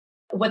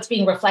what's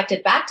being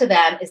reflected back to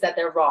them is that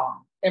they're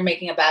wrong. They're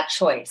making a bad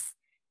choice.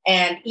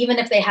 And even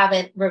if they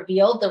haven't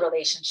revealed the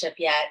relationship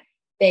yet,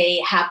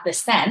 they have the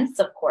sense,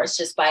 of course,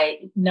 just by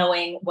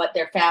knowing what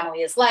their family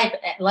is like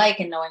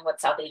and knowing what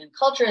South Asian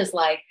culture is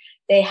like,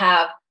 they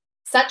have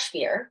such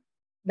fear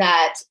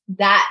that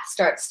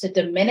starts to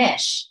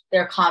diminish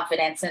their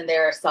confidence and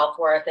their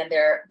self-worth and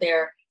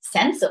their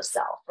sense of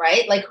self,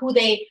 right? Like who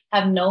they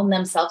have known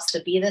themselves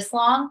to be this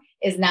long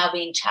is now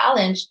being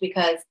challenged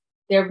because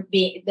they're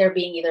being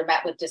either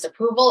met with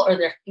disapproval or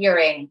they're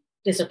fearing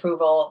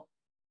disapproval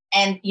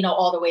and,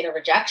 all the way to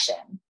rejection.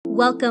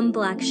 Welcome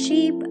Black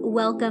Sheep,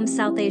 welcome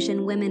South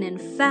Asian women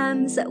and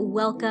femmes,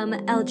 welcome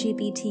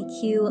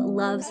LGBTQ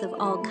loves of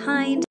all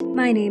kind.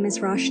 My name is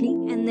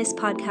Roshni, and this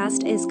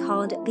podcast is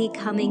called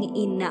Becoming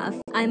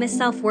Enough. I'm a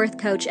self-worth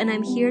coach, and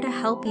I'm here to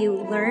help you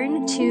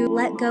learn to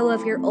let go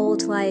of your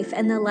old life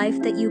and the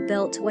life that you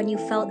built when you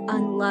felt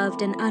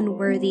unloved and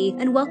unworthy,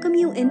 and welcome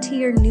you into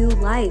your new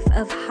life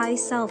of high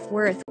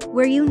self-worth,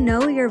 where you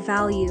know your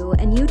value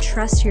and you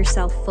trust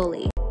yourself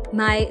fully.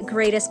 My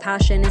greatest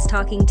passion is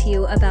talking to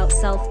you about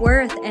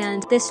self-worth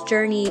and this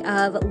journey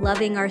of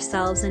loving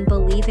ourselves and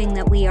believing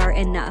that we are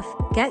enough.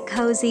 Get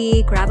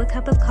cozy, grab a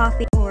cup of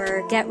coffee,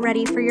 or get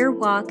ready for your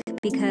walk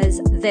because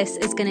this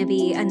is going to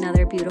be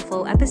another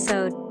beautiful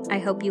episode. I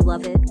hope you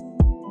love it.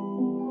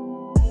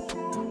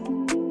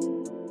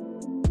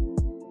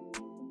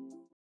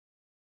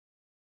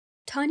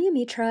 Tanya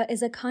Mitra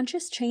is a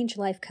conscious change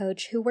life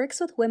coach who works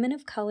with women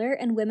of color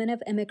and women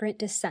of immigrant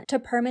descent to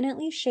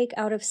permanently shake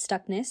out of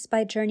stuckness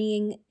by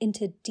journeying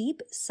into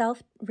deep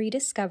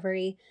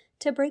self-rediscovery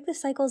to break the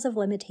cycles of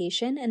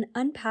limitation and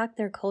unpack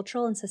their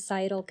cultural and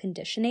societal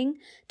conditioning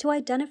to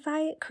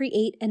identify,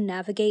 create, and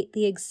navigate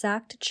the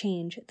exact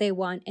change they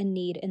want and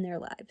need in their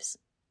lives.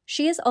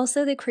 She is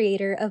also the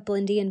creator of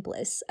Blindy and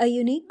Bliss, a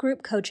unique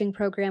group coaching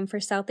program for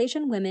South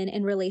Asian women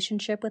in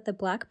relationship with a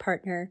Black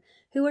partner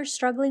who are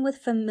struggling with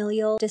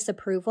familial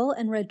disapproval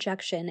and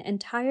rejection and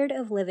tired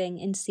of living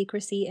in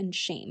secrecy and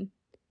shame.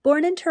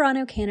 Born in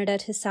Toronto, Canada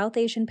to South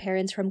Asian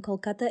parents from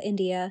Kolkata,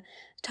 India,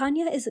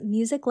 Tanya is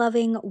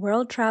music-loving,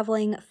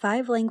 world-traveling,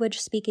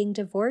 5-language-speaking,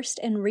 divorced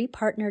and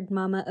repartnered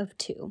mama of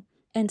 2,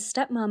 and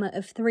stepmama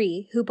of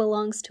 3 who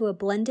belongs to a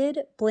blended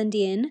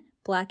Blindian,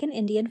 Black and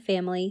Indian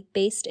family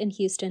based in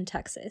Houston,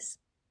 Texas.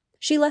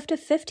 She left a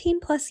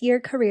 15-plus year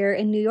career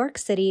in New York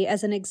City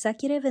as an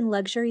executive in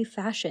luxury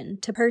fashion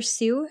to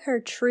pursue her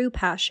true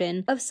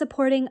passion of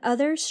supporting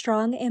other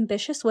strong,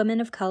 ambitious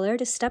women of color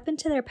to step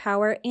into their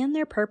power and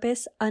their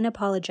purpose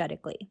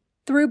unapologetically.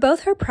 Through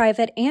both her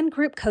private and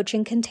group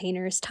coaching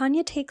containers,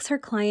 Tanya takes her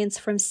clients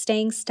from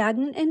staying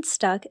stagnant and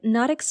stuck,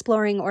 not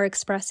exploring or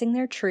expressing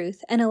their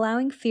truth, and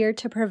allowing fear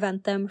to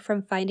prevent them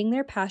from finding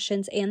their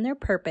passions and their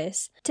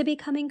purpose, to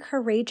becoming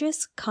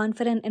courageous,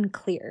 confident, and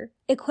clear,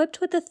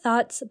 equipped with the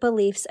thoughts,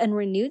 beliefs, and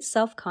renewed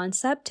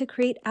self-concept to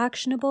create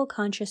actionable,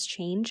 conscious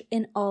change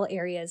in all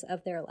areas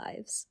of their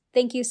lives.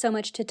 Thank you so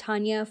much to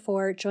Tanya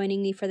for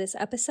joining me for this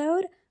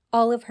episode.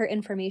 All of her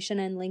information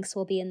and links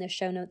will be in the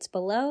show notes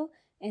below.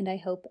 And I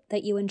hope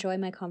that you enjoy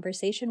my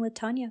conversation with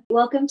Tanya.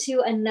 Welcome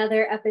to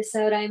another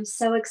episode. I'm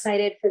so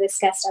excited for this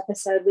guest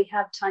episode. We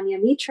have Tanya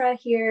Mitra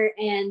here,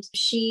 and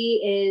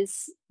she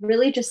is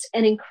really just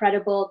an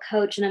incredible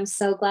coach, and I'm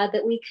so glad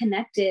that we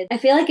connected. I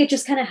feel like it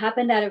just kind of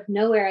happened out of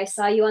nowhere. I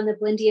saw you on the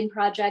Blindian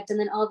project, and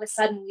then all of a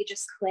sudden we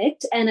just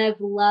clicked, and I've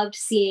loved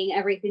seeing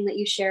everything that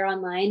you share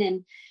online,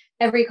 and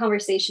every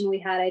conversation we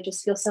had, I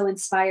just feel so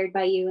inspired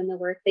by you and the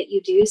work that you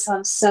do. So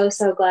I'm so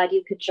glad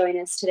you could join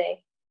us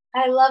today.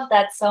 I love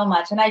that so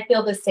much. And I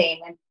feel the same.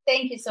 And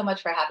thank you so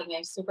much for having me.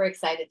 I'm super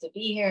excited to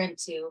be here and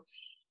to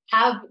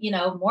have,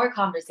 more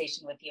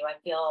conversation with you. I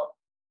feel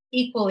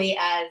equally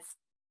as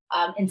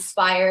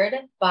inspired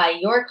by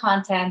your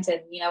content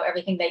and,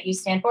 everything that you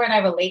stand for. And I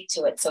relate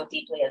to it so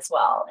deeply as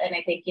well. And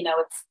I think,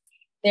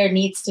 there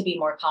needs to be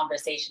more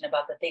conversation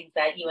about the things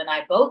that you and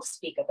I both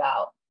speak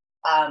about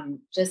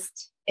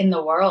just in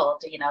the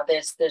world.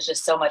 There's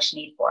just so much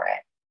need for it.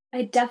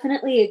 I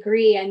definitely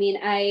agree. I mean,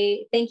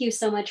 I thank you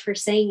so much for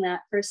saying that,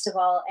 first of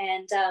all.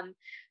 And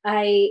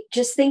I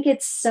just think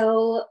it's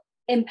so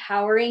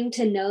empowering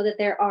to know that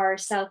there are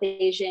South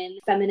Asian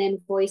feminine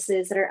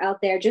voices that are out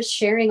there just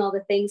sharing all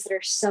the things that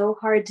are so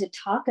hard to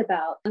talk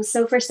about.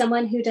 So for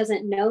someone who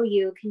doesn't know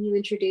you, can you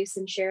introduce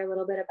and share a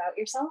little bit about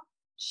yourself?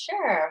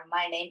 Sure.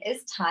 My name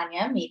is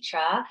Tanya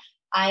Mitra.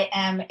 I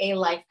am a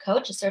life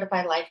coach, a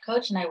certified life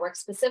coach, and I work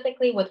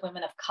specifically with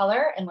women of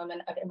color and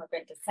women of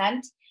immigrant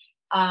descent.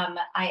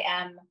 I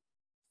am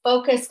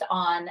focused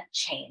on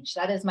change.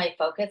 That is my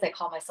focus. I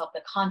call myself the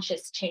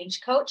conscious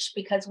change coach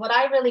because what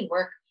I really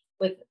work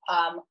with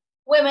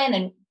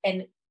women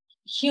and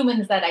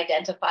humans that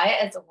identify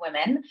as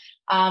women,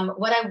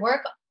 what I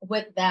work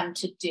with them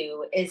to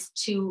do is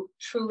to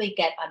truly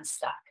get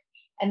unstuck.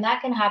 And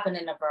that can happen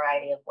in a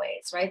variety of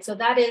ways, right? So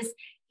that is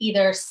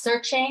either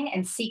searching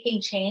and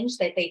seeking change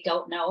that they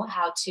don't know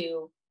how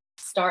to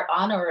start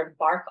on or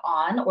embark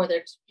on, or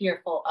they're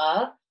fearful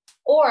of,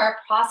 or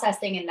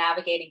processing and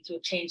navigating through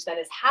change that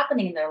is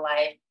happening in their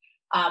life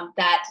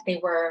that they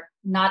were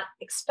not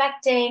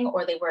expecting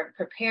or they weren't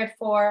prepared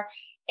for,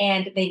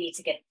 and they need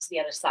to get to the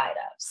other side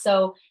of.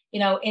 So,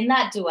 in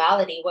that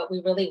duality, what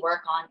we really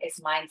work on is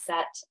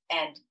mindset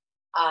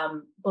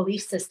and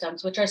belief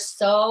systems, which are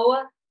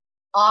so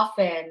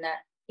often,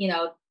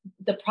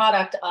 the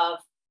product of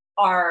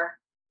our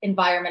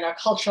environment, our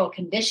cultural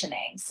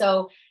conditioning.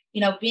 So,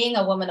 being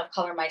a woman of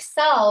color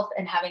myself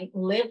and having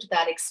lived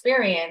that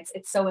experience,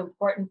 it's so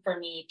important for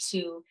me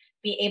to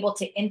be able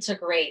to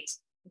integrate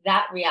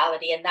that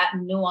reality and that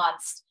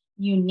nuanced,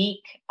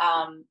 unique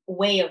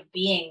way of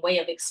being, way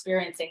of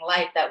experiencing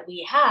life that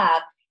we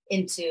have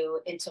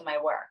into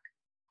my work.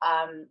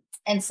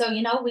 And so,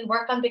 we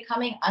work on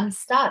becoming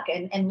unstuck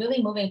and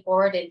really moving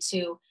forward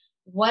into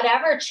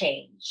whatever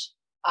change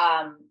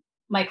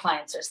my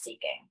clients are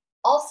seeking.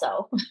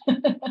 Also,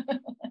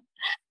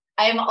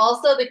 I am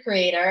also the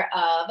creator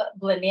of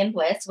Blindian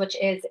Bliss, which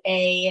is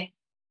a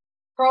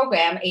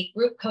program, a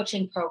group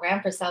coaching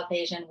program for South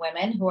Asian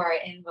women who are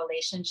in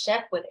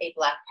relationship with a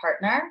Black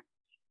partner.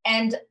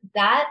 And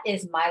that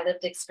is my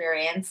lived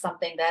experience,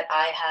 something that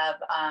I have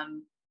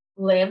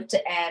lived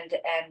and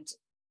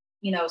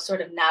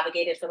sort of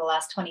navigated for the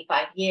last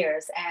 25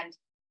 years. And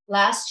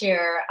last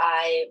year,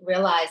 I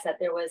realized that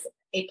there was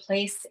a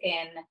place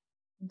in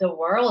the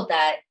world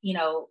that,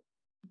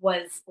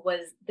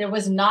 there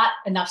was not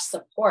enough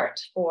support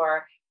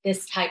for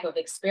this type of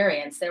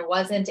experience. There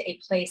wasn't a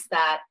place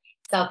that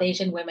South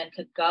Asian women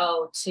could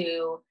go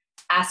to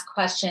ask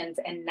questions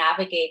and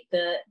navigate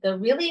the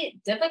really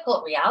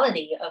difficult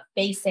reality of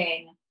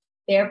facing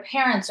their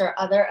parents or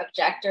other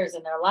objectors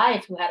in their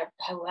life who had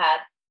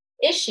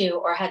issue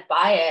or had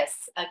bias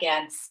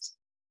against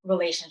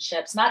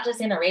relationships, not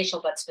just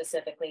interracial, but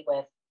specifically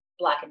with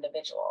Black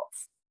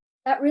individuals.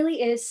 That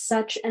really is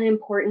such an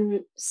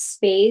important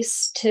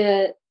space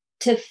to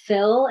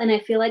fill. And I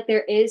feel like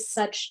there is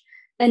such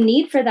a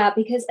need for that,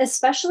 because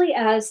especially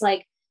as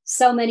like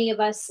so many of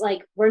us,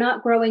 like, we're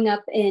not growing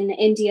up in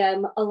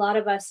India. A lot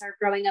of us are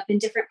growing up in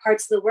different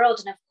parts of the world.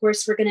 And of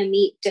course, we're going to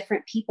meet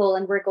different people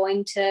and we're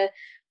going to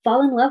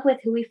fall in love with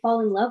who we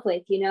fall in love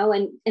with,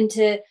 and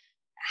to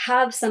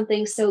have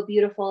something so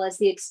beautiful as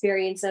the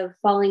experience of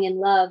falling in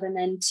love, and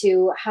then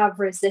to have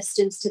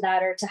resistance to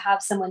that, or to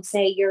have someone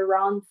say you're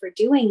wrong for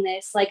doing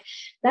this, like,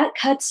 that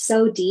cuts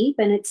so deep,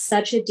 and it's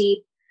such a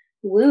deep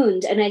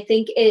wound. And I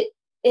think it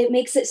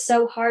makes it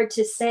so hard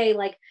to say,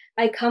 like,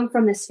 I come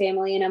from this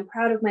family and I'm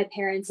proud of my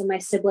parents and my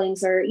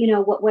siblings, or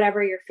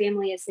whatever your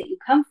family is that you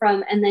come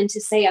from, and then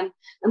to say I'm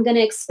going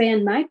to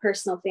expand my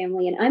personal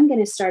family and I'm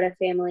going to start a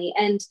family,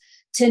 and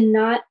to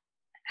not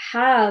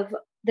have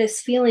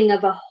this feeling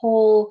of a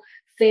whole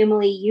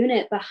family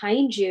unit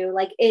behind you.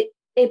 Like, it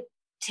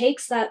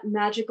takes that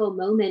magical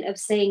moment of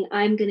saying,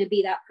 I'm going to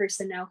be that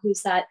person now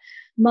who's that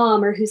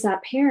mom or who's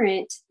that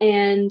parent.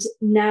 And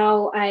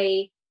now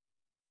I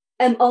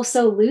am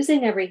also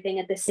losing everything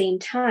at the same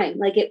time.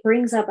 Like, it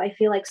brings up, I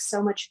feel like,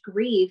 so much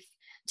grief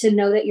to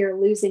know that you're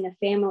losing a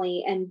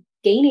family and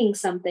gaining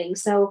something.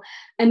 So,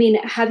 I mean,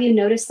 have you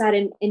noticed that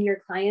in your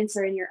clients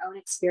or in your own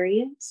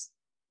experience?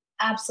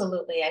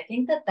 Absolutely. I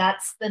think that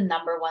that's the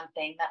number one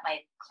thing that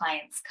my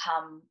clients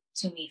come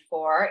to me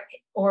for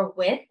or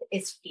with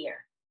is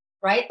fear,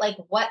 right? Like,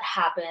 what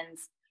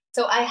happens?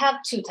 So I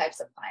have two types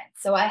of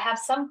clients. So I have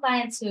some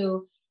clients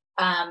who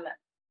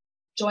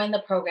join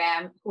the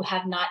program who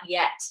have not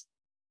yet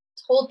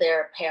told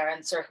their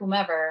parents or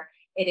whomever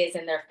it is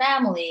in their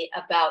family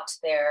about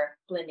their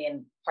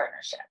Blindian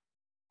partnership.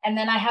 And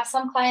then I have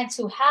some clients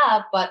who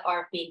have, but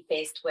are being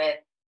faced with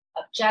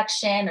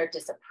objection or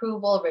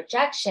disapproval,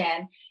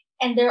 rejection,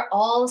 and they're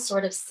all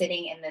sort of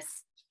sitting in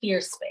this fear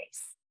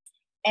space.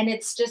 And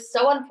it's just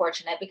so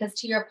unfortunate because,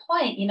 to your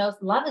point,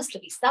 love is to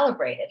be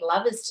celebrated,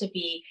 love is to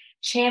be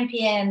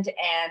championed.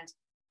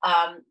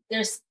 And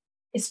there's,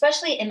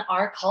 especially in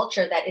our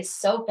culture that is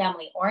so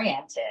family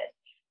oriented,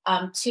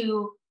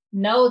 to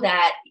know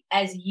that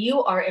as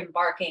you are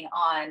embarking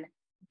on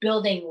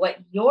building what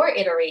your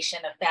iteration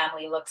of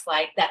family looks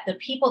like, that the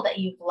people that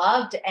you've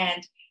loved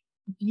and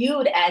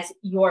viewed as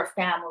your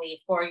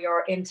family for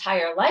your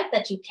entire life,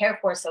 that you care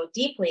for so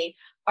deeply,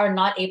 are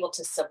not able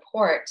to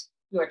support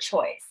your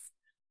choice.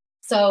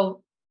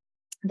 So,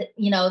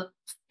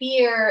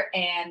 fear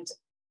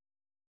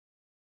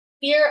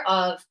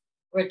of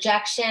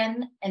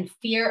rejection and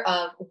fear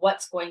of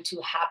what's going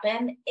to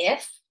happen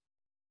if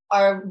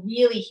are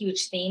really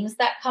huge themes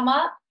that come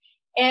up.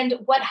 And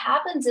what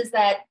happens is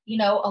that,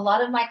 a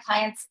lot of my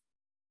clients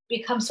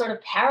become sort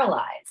of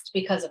paralyzed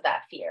because of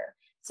that fear.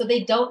 So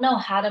they don't know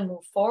how to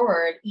move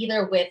forward,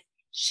 either with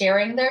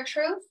sharing their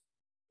truth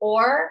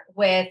or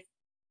with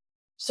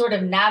sort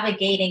of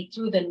navigating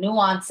through the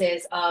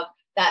nuances of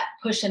that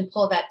push and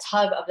pull, that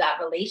tug of that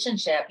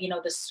relationship,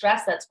 the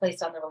stress that's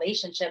placed on the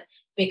relationship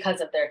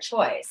because of their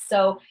choice.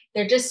 So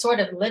they're just sort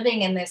of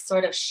living in this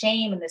sort of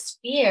shame and this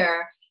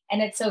fear.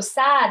 And it's so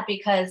sad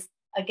because,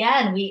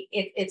 again,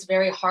 it's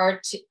very hard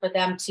for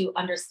them to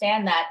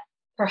understand that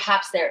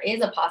perhaps there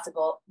is a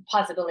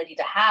possibility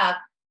to have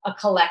a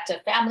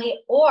collective family,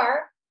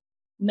 or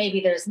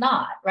maybe there's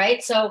not,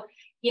 right? So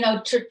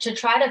to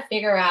try to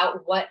figure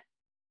out what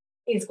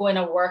is going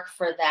to work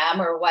for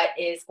them or what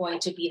is going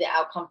to be the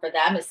outcome for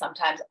them is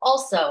sometimes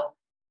also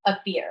a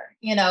fear.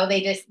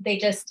 They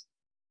just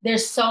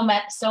there's so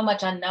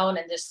much unknown,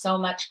 and there's so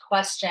much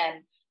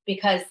question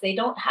because they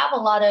don't have a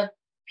lot of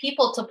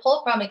people to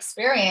pull from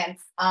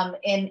experience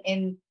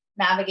in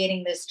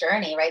navigating this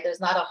journey, right?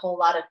 There's not a whole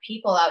lot of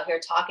people out here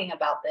talking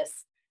about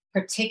this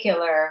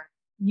particular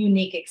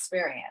unique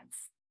experience.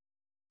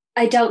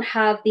 I don't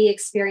have the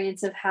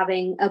experience of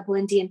having a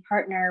Blindian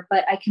partner,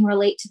 but I can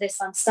relate to this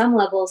on some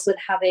levels with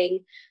having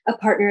a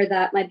partner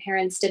that my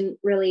parents didn't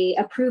really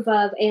approve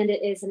of. And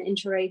it is an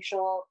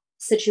interracial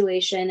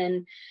situation.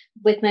 And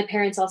with my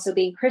parents also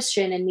being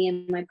Christian and me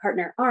and my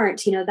partner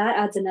aren't, that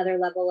adds another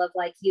level of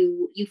like,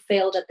 you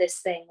failed at this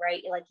thing,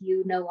 right? Like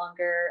you no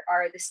longer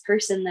are this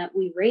person that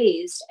we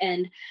raised.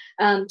 And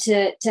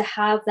to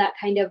have that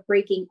kind of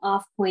breaking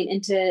off point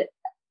and to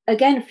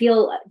again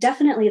feel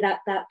definitely that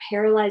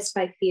paralyzed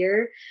by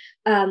fear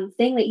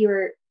thing that you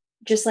were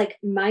just like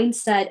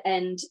mindset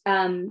and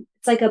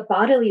it's like a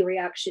bodily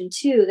reaction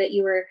too that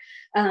you were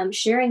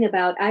sharing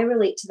about. I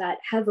relate to that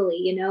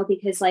heavily,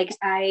 because like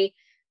I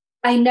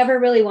never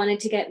really wanted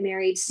to get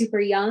married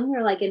super young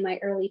or like in my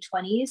early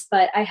 20s,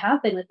 but I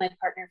have been with my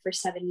partner for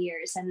 7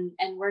 years and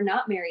we're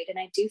not married. And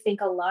I do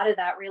think a lot of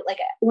that like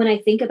when I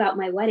think about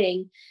my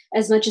wedding,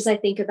 as much as I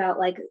think about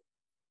like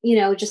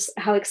just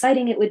how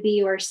exciting it would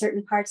be or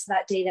certain parts of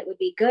that day that would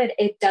be good,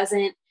 it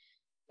doesn't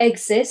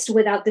exist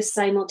without the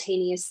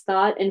simultaneous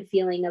thought and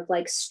feeling of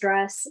like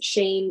stress,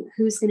 shame,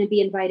 who's going to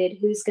be invited,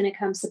 who's going to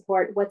come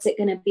support, what's it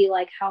going to be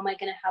like, how am I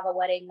going to have a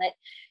wedding that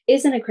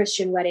isn't a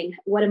Christian wedding,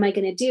 what am I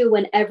going to do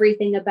when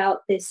everything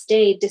about this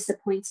day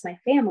disappoints my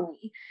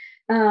family.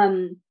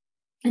 And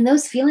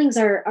those feelings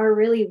are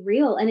really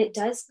real, and it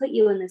does put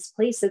you in this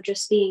place of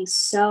just being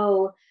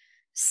so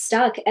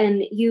stuck,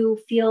 and you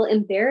feel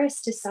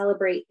embarrassed to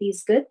celebrate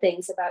these good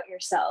things about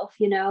yourself,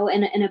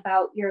 and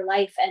about your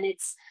life. And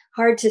it's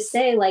hard to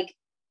say like,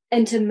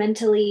 and to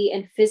mentally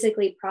and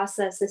physically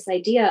process this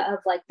idea of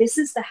like, this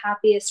is the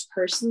happiest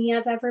person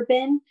I've ever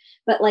been,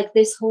 but like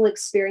this whole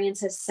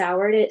experience has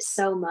soured it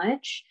so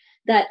much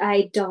that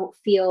I don't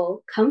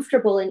feel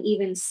comfortable in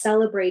even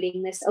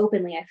celebrating this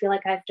openly. I feel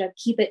like I have to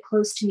keep it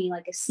close to me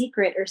like a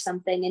secret or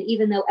something. And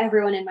even though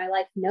everyone in my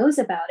life knows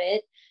about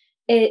it,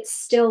 it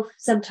still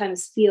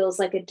sometimes feels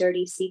like a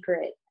dirty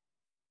secret.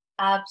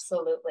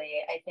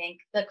 Absolutely. I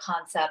think the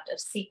concept of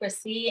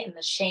secrecy and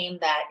the shame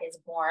that is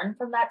born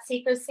from that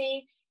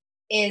secrecy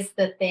is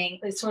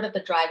sort of the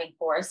driving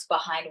force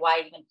behind why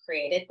I even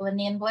created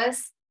Blindian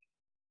Bliss.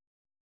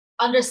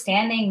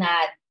 Understanding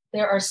that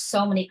there are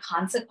so many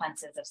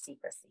consequences of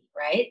secrecy,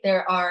 right?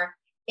 There are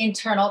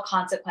internal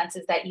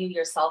consequences that you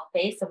yourself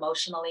face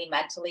emotionally,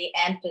 mentally,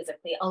 and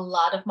physically. A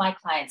lot of my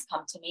clients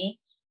come to me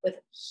with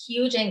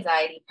huge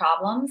anxiety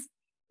problems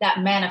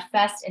that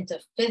manifest into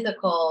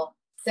physical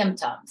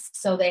symptoms.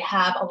 So they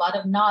have a lot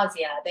of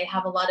nausea, they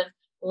have a lot of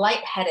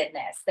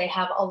lightheadedness, they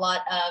have a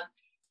lot of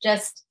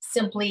just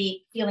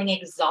simply feeling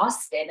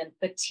exhausted and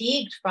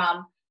fatigued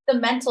from the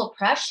mental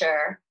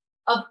pressure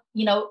of,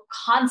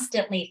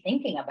 constantly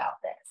thinking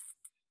about this.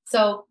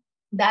 So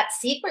that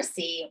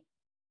secrecy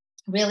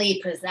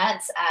really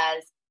presents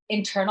as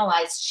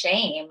internalized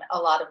shame a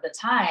lot of the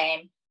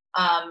time.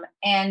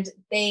 And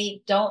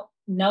they don't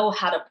know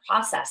how to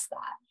process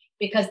that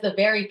because the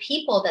very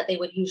people that they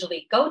would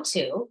usually go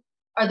to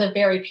are the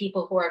very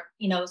people who are,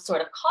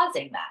 sort of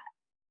causing that.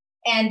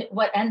 And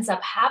what ends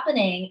up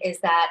happening is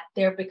that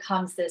there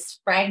becomes this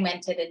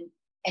fragmented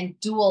and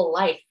dual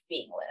life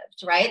being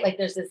lived, right? Like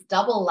there's this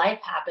double life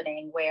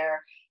happening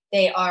where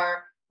they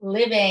are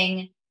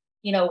living,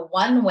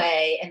 one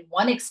way and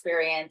one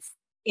experience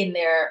in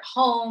their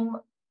home,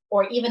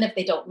 or even if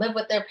they don't live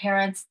with their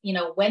parents,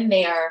 when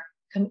they are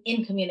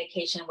in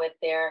communication with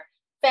their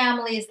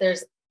families,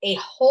 there's a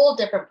whole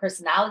different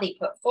personality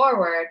put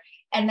forward.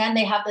 And then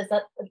they have this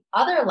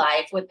other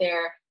life with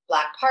their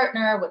Black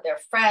partner, with their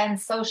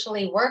friends,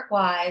 socially,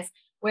 work-wise,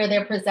 where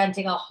they're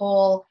presenting a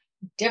whole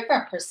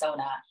different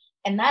persona.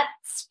 And that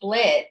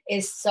split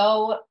is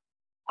so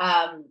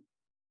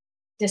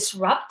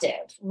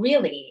disruptive,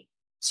 really,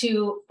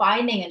 to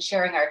finding and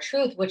sharing our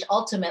truth, which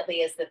ultimately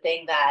is the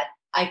thing that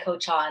I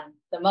coach on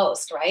the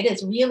most, right?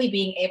 Is really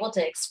being able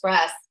to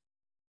express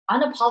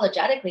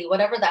unapologetically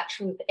whatever that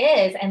truth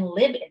is and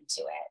live into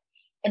it.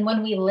 And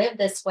when we live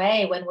this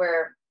way, when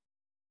we're,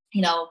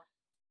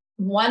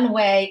 one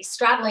way,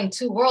 straddling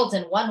two worlds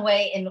in one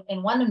way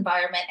in one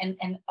environment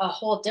and a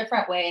whole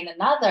different way in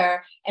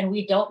another, and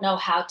we don't know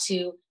how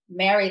to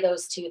marry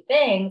those two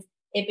things,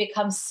 it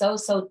becomes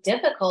so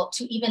difficult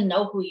to even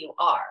know who you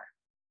are,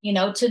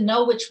 to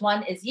know which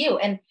one is you.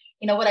 And,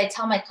 what I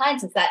tell my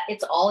clients is that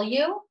it's all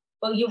you,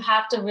 but you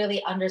have to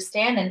really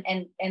understand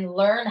and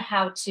learn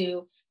how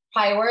to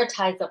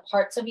prioritize the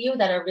parts of you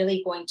that are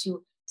really going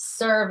to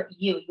serve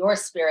you, your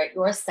spirit,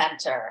 your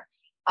center,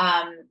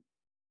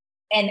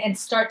 and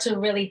start to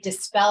really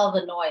dispel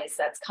the noise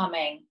that's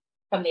coming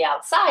from the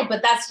outside.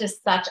 But that's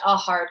just such a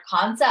hard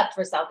concept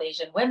for South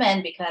Asian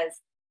women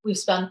because we've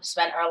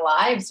spent our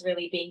lives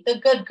really being the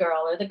good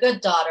girl or the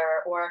good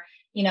daughter, or,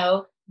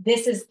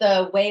 this is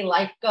the way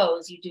life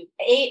goes. You do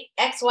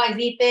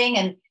XYZ thing,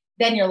 and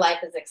then your life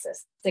is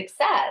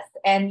success.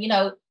 And,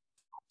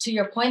 to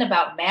your point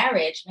about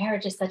marriage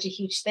is such a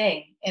huge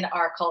thing in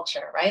our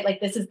culture, right? Like,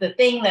 this is the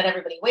thing that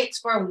everybody waits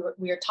for.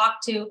 We are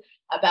talked to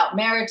about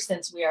marriage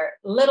since we are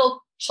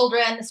little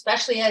children,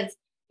 especially as,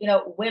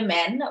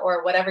 women,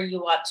 or whatever you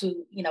want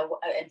to,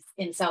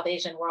 in South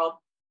Asian world,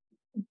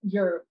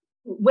 you're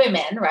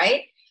women,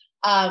 right?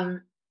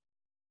 And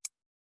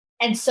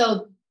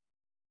so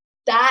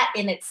that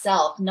in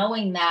itself,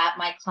 knowing that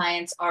my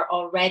clients are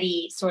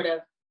already sort of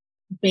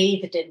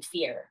bathed in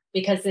fear,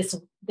 because this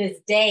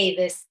day,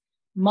 this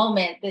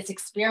moment, this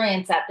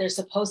experience that they're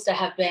supposed to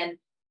have been,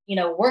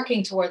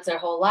 working towards their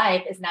whole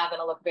life, is now going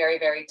to look very,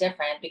 very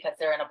different because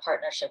they're in a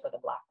partnership with a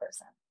Black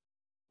person,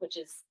 which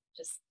is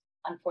just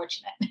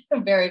unfortunate.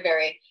 Very,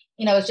 very,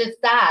 it's just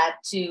sad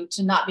to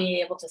not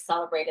be able to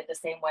celebrate it the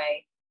same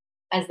way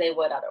as they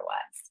would otherwise.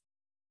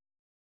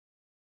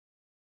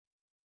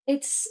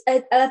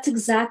 That's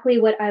exactly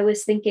what I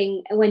was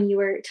thinking when you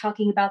were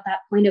talking about that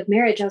point of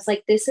marriage. I was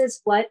like, this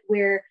is what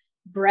we're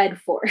bred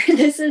for.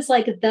 This is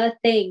like the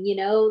thing,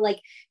 like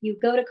you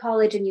go to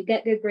college and you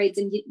get good grades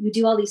and you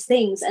do all these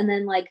things. And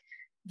then like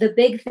the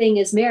big thing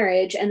is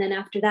marriage. And then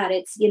after that,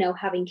 it's,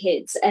 having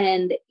kids,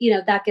 and,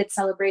 that gets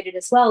celebrated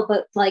as well.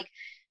 But like,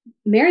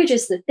 marriage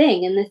is the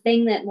thing, and the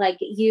thing that like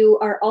you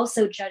are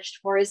also judged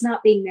for is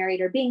not being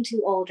married or being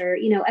too old, or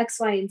X,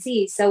 Y, and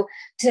Z. So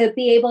to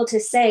be able to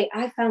say,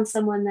 I found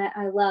someone that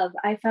I love,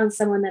 I found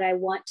someone that I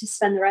want to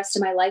spend the rest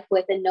of my life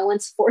with, and no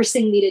one's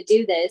forcing me to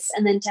do this,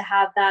 and then to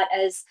have that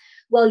as,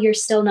 well, you're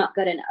still not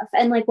good enough.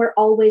 And like, we're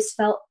always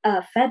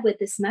fed with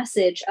this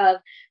message of,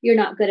 you're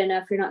not good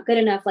enough, you're not good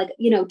enough, like,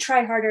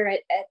 try harder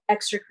at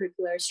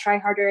extracurriculars, try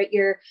harder at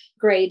your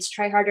grades,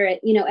 try harder at,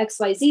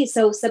 XYZ.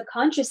 So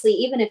subconsciously,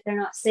 even if they're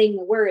not saying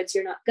the words,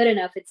 you're not good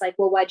enough, it's like,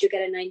 well, why'd you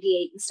get a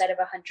 98 instead of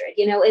 100?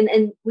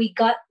 And we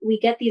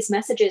get these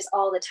messages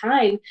all the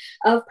time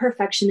of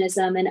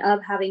perfectionism, and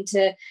of having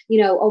to,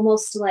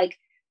 almost like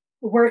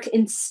work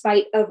in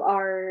spite of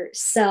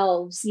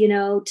ourselves,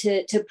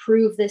 to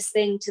prove this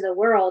thing to the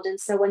world. And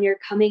so when you're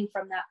coming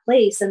from that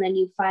place, and then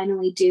you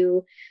finally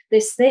do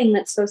this thing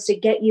that's supposed to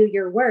get you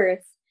your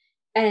worth,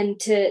 and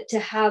to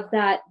have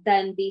that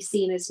then be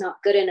seen as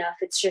not good enough,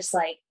 it's just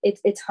like,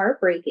 it's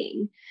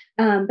heartbreaking.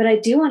 But I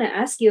do want to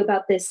ask you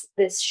about this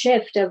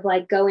shift of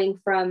like going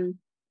from,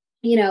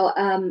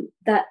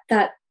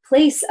 that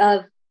place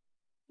of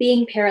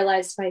being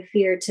paralyzed by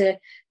fear to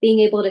being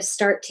able to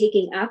start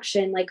taking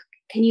action. Like,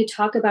 can you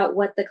talk about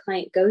what the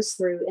client goes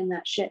through in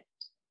that shift?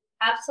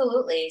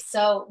 Absolutely.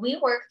 So we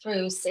work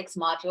through 6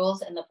 modules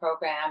in the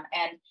program,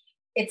 and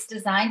it's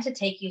designed to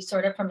take you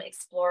sort of from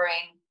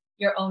exploring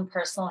your own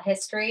personal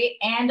history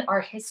and our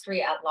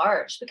history at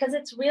large, because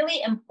it's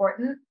really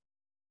important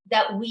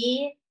that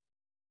we,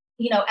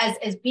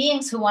 as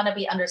beings who want to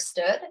be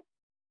understood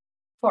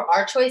for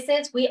our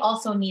choices, we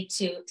also need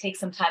to take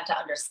some time to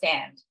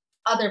understand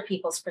other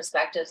people's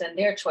perspectives and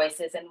their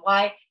choices, and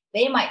why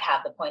they might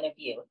have the point of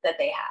view that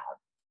they have.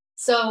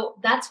 So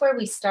that's where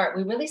we start.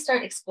 We really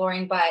start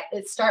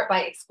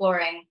by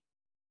exploring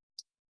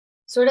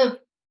sort of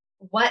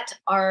what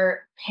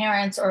our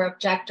parents or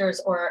objectors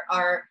or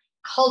our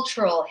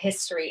cultural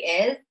history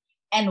is,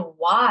 and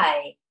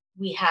why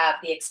we have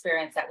the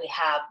experience that we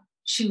have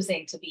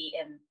choosing to be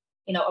in,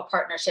 a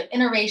partnership,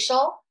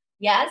 interracial,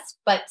 yes,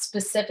 but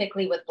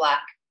specifically with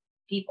Black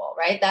people,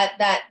 right?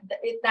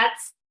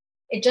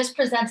 It just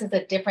presents as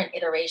a different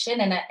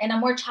iteration, and a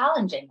more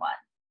challenging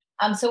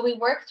one. So we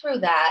work through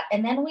that,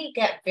 and then we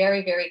get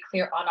very, very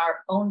clear on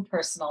our own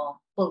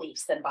personal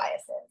beliefs and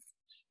biases,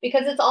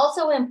 because it's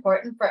also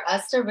important for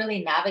us to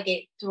really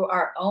navigate through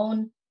our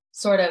own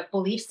sort of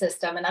belief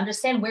system and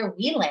understand where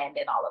we land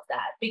in all of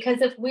that.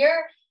 Because if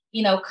we're,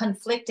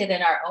 conflicted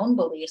in our own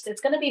beliefs, it's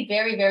going to be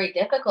very, very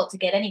difficult to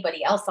get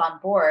anybody else on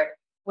board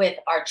with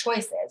our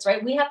choices,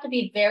 right? We have to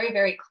be very,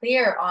 very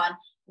clear on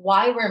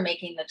why we're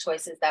making the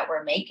choices that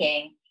we're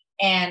making,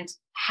 and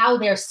how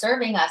they're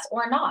serving us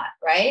or not,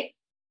 right?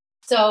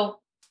 So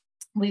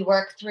we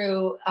work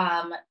through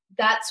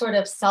that sort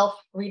of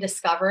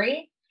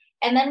self-rediscovery,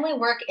 and then we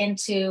work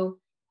into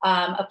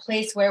a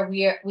place where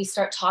we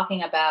start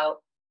talking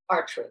about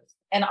our truth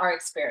and our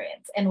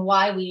experience, and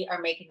why we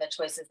are making the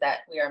choices that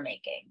we are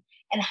making,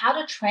 and how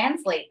to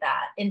translate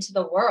that into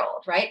the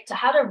world, right? To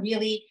how to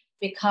really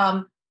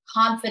become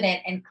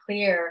confident and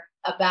clear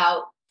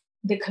about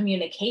the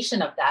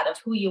communication of that, of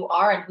who you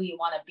are and who you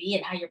want to be,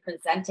 and how you're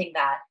presenting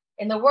that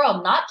in the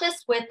world, not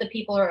just with the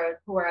people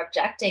who are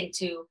objecting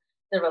to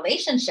the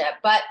relationship,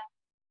 but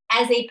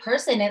as a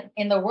person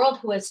in the world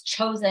who has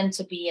chosen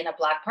to be in a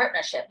Black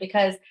partnership.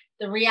 Because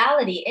the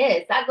reality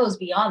is that goes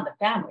beyond the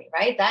family,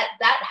 right? That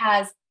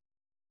has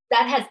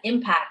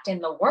impact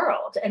in the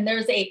world, and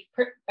there's a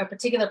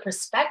particular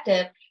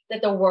perspective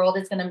that the world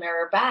is going to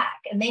mirror back,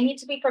 and they need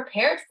to be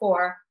prepared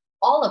for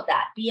all of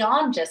that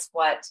beyond just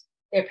what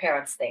their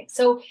parents think.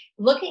 So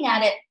looking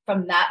at it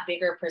from that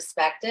bigger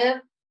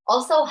perspective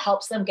also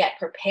helps them get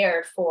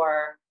prepared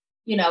for,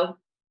 you know,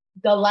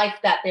 the life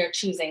that they're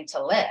choosing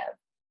to live.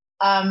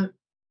 Um,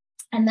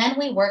 and then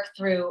we work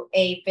through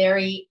a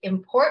very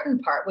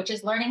important part, which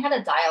is learning how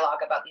to dialogue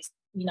about these,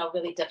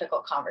 really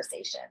difficult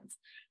conversations.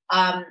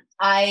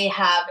 I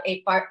have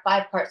a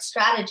 5-part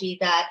strategy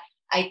that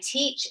I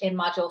teach in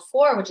module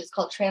 4, which is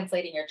called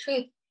Translating Your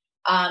Truth,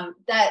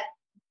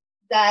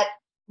 that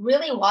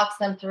really walks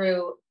them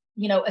through,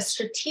 a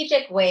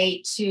strategic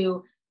way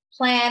to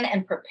plan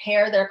and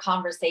prepare their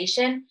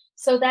conversation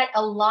so that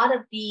a lot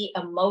of the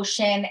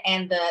emotion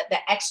and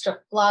the extra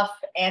fluff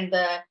and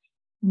the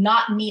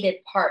not needed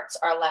parts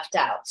are left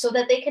out so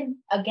that they can,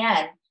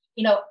 again,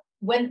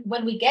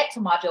 when we get to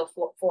module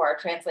 4,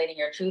 Translating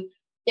Your Truth,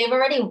 they've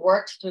already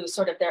worked through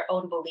sort of their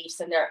own beliefs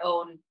and their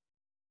own,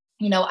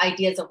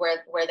 ideas of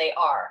where they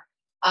are.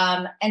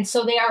 And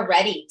so they are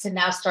ready to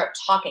now start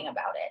talking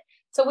about it.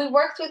 So we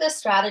work through this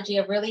strategy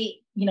of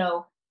really,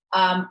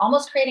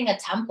 almost creating a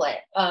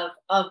template of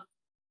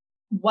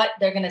what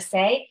they're going to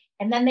say.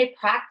 And then they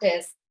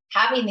practice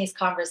having these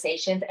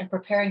conversations and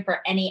preparing for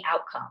any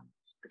outcome,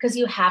 because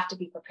you have to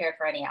be prepared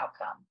for any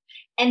outcome.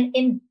 And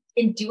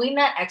in doing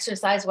that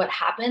exercise, what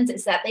happens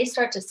is that they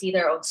start to see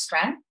their own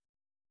strength,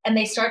 and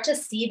they start to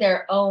see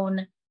their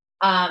own,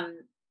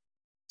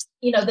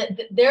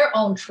 their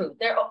own truth.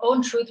 Their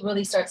own truth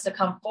really starts to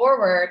come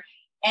forward,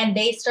 and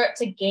they start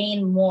to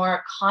gain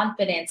more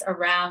confidence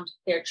around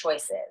their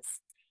choices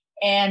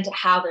and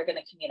how they're going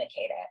to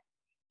communicate it.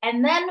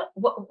 And then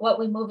what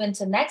we move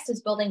into next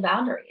is building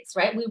boundaries,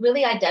 right? We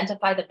really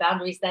identify the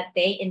boundaries that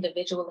they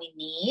individually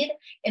need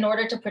in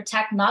order to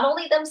protect not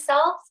only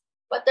themselves,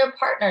 but their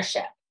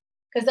partnership,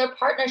 because their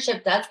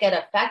partnership does get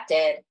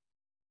affected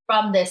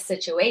from this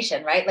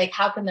situation, right? Like,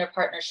 how can their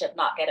partnership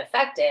not get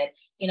affected?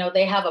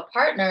 They have a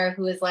partner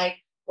who is like,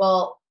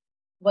 well,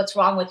 what's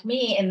wrong with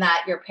me in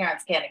that your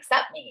parents can't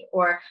accept me?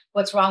 Or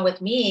what's wrong with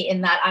me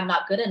in that I'm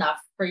not good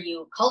enough for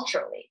you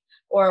culturally?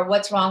 Or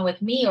what's wrong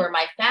with me or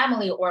my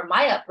family or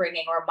my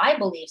upbringing or my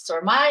beliefs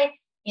or my,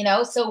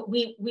 so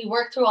we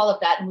work through all of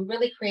that, and we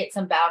really create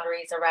some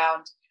boundaries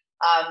around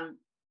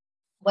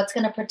what's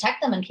going to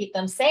protect them and keep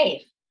them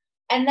safe.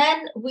 And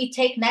then we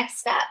take next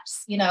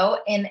steps,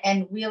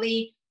 and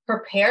really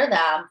prepare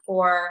them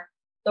for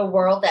the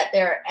world that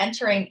they're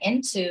entering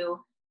into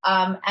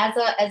as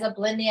a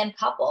Blindian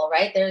couple,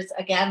 right? There's,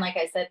 again, like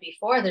I said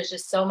before, there's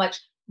just so much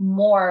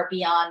more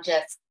beyond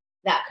just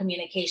that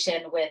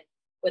communication with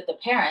the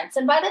parents.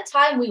 And by the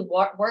time we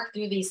work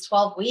through these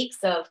 12 weeks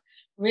of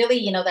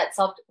really, that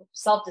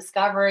self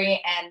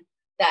discovery and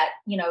that,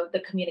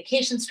 the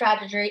communication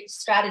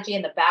strategy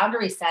and the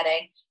boundary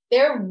setting,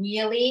 they're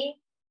really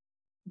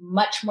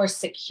much more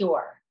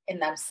secure in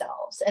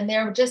themselves, and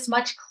they're just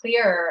much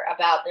clearer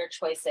about their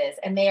choices,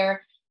 and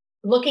they're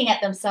looking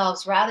at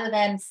themselves rather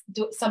than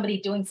somebody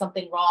doing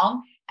something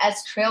wrong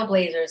as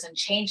trailblazers and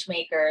change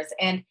makers,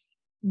 and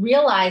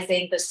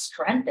realizing the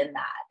strength in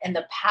that and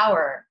the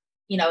power,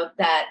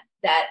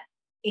 that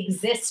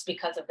exists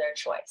because of their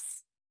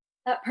choice.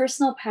 That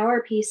personal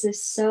power piece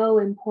is so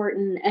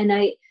important. And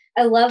I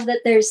love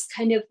that there's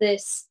kind of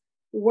this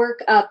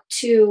work up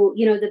to,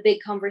 the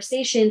big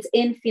conversations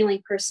in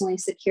feeling personally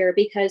secure,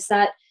 because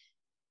that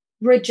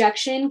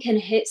rejection can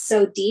hit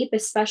so deep,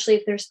 especially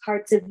if there's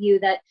parts of you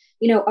that,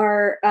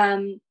 are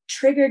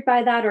triggered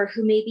by that, or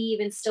who maybe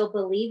even still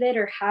believe it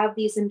or have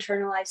these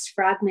internalized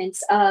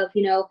fragments of,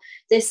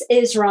 this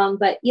is wrong.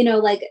 But,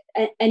 like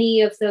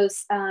any of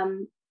those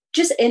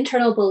just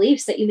internal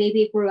beliefs that you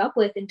maybe grew up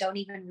with and don't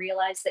even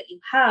realize that you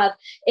have,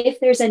 if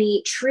there's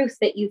any truth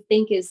that you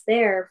think is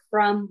there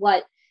from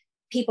what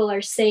people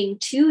are saying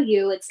to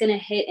you, it's going to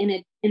hit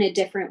in a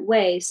different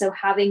way. So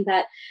having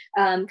that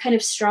kind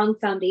of strong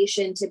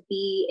foundation to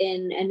be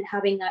in, and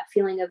having that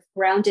feeling of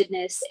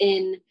groundedness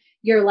in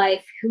your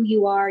life, who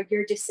you are,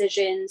 your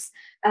decisions,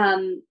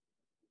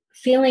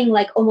 feeling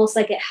like almost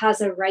like it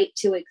has a right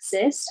to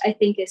exist, I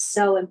think is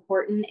so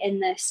important in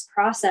this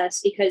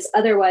process, because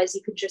otherwise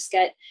you could just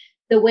get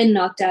the wind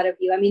knocked out of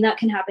you. I mean, that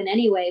can happen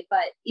anyway,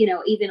 but,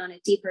 even on a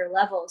deeper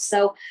level.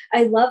 So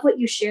I love what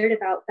you shared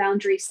about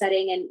boundary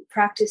setting and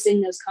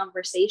practicing those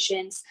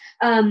conversations.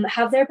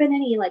 Have there been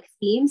any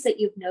themes that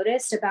you've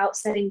noticed about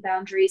setting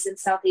boundaries in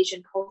South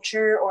Asian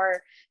culture,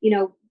 or,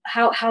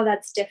 how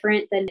that's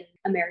different than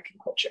American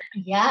culture?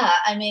 Yeah.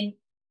 I mean,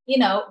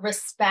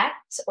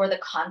 respect, or the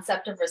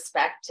concept of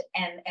respect,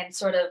 and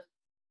sort of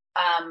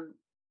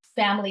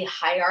family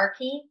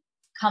hierarchy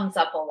comes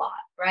up a lot,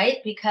 right?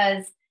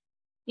 Because,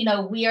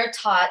 we are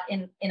taught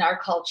in our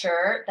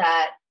culture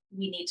that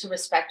we need to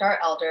respect our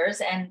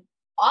elders. And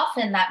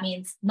often that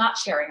means not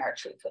sharing our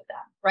truth with them,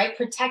 right?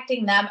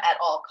 Protecting them at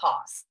all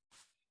costs.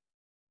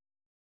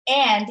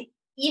 And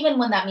even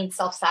when that means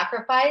for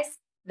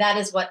that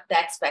is what the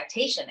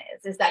expectation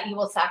is that you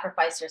will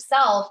sacrifice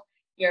yourself,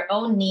 your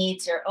own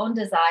needs, your own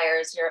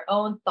desires, your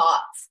own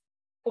thoughts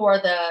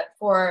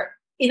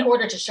in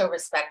order to show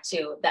respect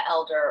to the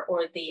elder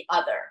or the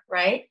other,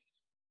 right?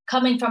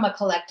 Coming from a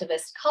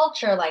collectivist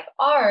culture like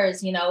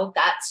ours,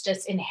 that's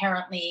just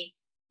inherently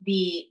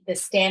the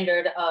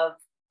standard of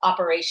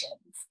operations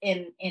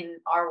in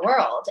our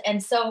world.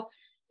 And so,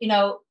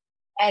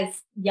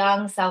 as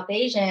young South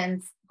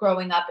Asians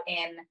growing up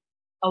in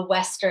a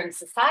Western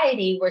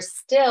society, we're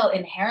still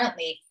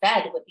inherently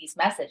fed with these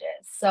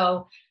messages.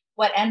 So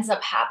what ends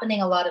up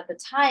happening a lot of the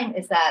time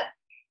is that,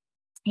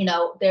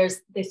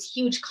 there's this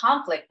huge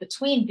conflict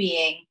between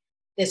being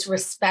this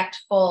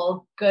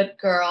respectful, good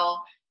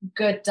girl,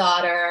 good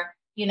daughter,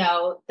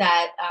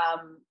 that,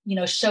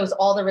 shows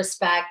all the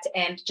respect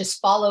and just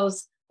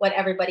follows what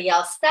everybody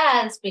else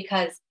says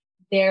because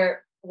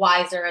they're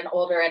wiser and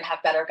older and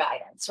have better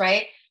guidance,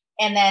 right?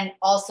 And then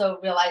also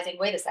realizing,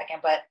 wait a second,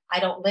 but I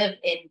don't live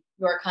in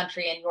your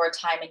country, in your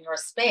time, in your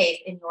space,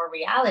 in your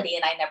reality,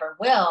 and I never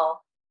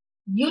will.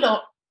 You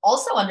don't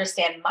also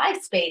understand my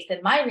space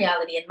and my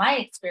reality and my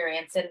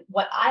experience and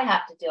what I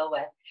have to deal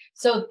with.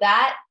 So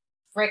that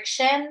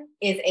friction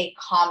is a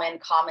common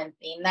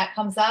theme that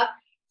comes up.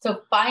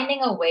 So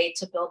finding a way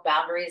to build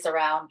boundaries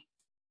around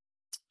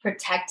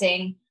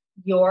protecting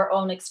your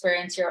own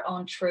experience, your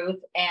own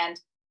truth, and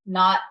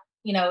not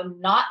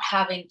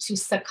having to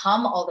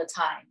succumb all the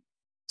time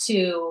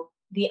to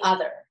the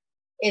other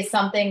is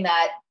something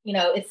that,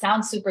 it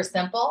sounds super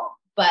simple,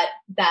 but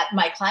that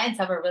my clients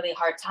have a really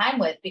hard time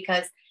with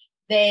because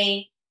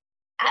they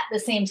at the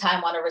same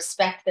time want to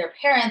respect their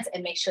parents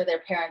and make sure their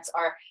parents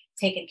are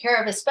taken care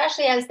of,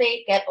 especially as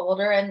they get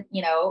older and,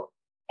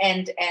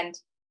 and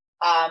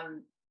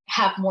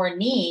have more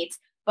needs,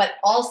 but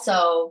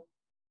also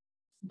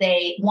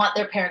they want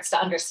their parents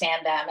to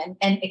understand them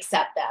and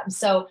accept them.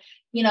 So,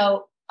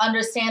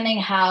 understanding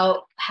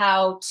how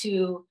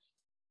to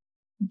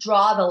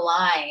draw the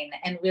line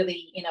and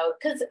really,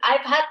 because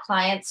I've had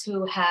clients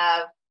who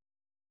have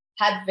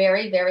had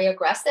very, very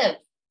aggressive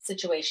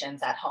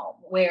situations at home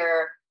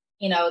where,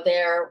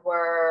 there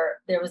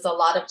was a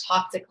lot of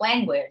toxic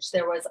language.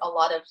 There was a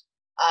lot of,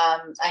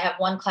 I have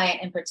one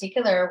client in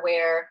particular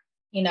where,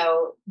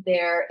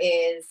 there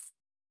is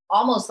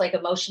almost like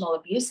emotional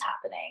abuse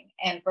happening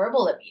and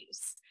verbal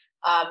abuse,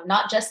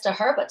 not just to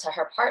her, but to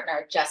her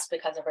partner, just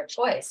because of her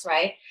choice,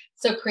 right?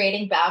 So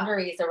creating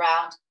boundaries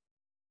around,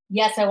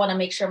 yes, I want to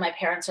make sure my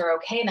parents are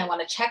okay and I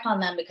want to check on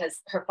them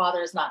because her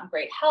father is not in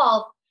great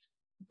health,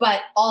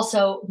 but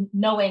also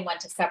knowing when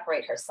to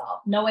separate herself,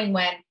 knowing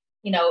when,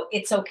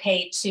 it's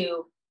okay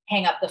to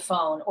hang up the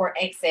phone or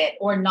exit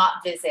or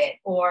not visit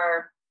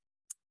or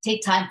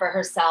take time for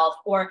herself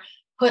or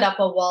put up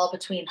a wall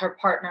between her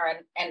partner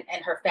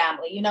and her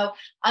family,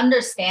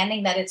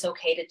 understanding that it's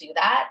okay to do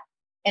that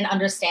and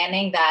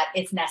understanding that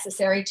it's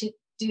necessary to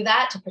do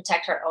that to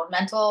protect her own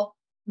mental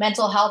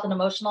health and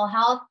emotional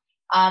health.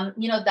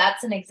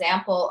 That's an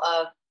example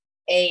of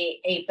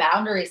a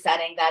boundary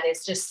setting that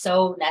is just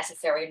so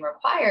necessary and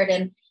required.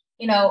 And,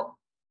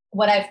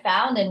 what I've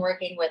found in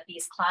working with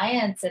these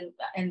clients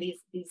and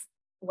these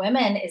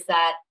women is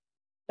that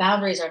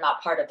boundaries are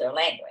not part of their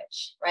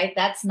language, right?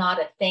 That's not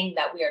a thing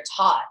that we are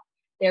taught.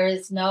 There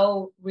is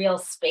no real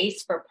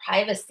space for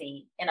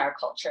privacy in our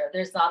culture.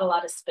 There's not a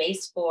lot of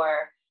space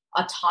for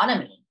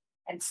autonomy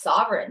and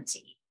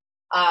sovereignty.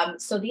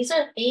 So these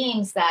are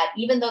things that,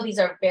 even though these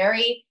are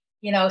very,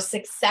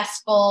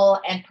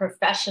 successful and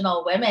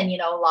professional women,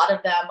 a lot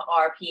of them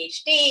are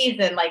PhDs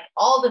and like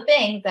all the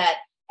things that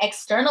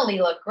externally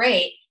look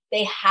great,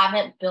 they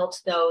haven't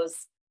built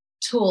those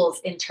tools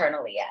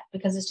internally yet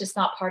because it's just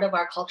not part of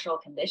our cultural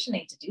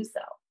conditioning to do so.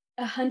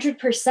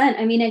 100%.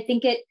 I mean, I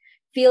think it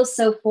feels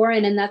so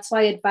foreign, and that's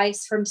why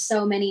advice from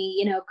so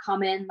many,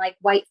 common like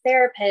white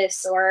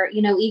therapists or,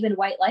 even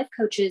white life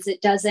coaches,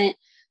 it doesn't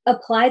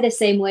apply the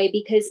same way,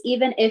 because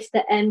even if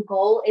the end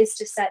goal is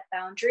to set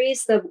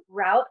boundaries, the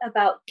route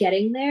about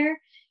getting there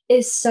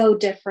is so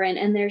different.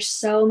 And there's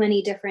so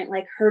many different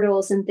like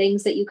hurdles and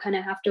things that you kind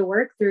of have to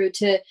work through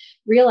to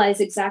realize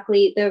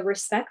exactly the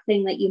respect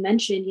thing that you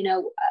mentioned,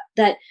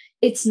 that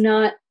it's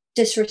not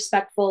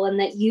disrespectful and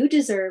that you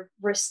deserve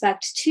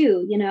respect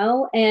too,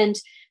 and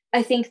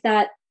I think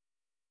that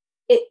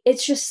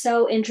it's just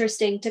so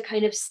interesting to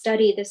kind of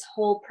study this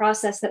whole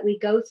process that we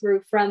go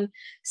through from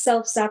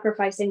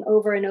self-sacrificing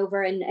over and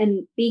over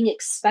and being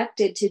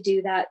expected to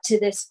do that to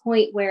this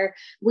point where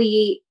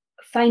we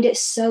find it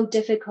so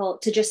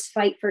difficult to just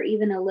fight for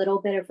even a little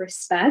bit of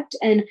respect.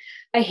 And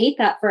I hate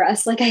that for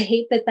us. Like, I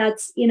hate that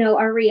that's,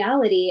 our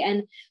reality.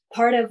 And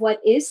part of what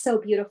is so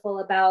beautiful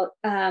about,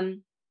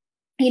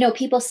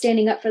 people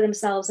standing up for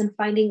themselves and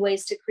finding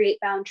ways to create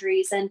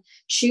boundaries and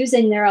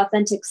choosing their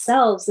authentic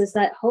selves is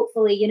that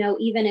hopefully,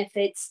 even if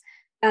it's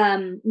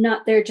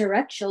not their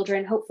direct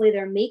children, hopefully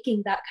they're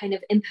making that kind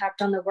of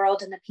impact on the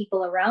world and the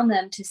people around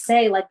them to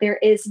say, like, there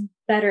is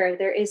better,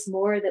 there is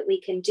more that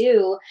we can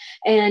do.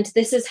 And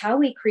this is how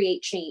we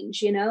create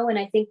change, and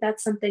I think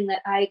that's something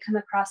that I come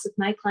across with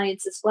my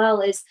clients as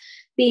well, is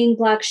being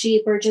Black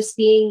sheep or just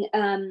being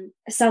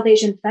South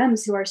Asian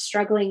femmes who are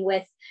struggling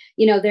with,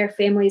 their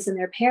families and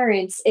their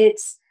parents.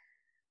 It's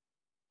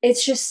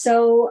just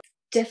so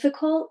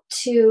difficult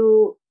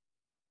to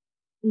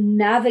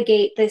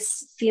navigate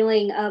this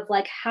feeling of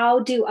like, how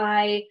do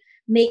I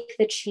make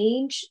the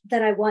change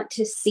that I want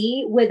to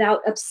see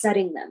without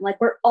upsetting them.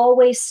 Like we're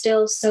always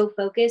still so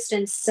focused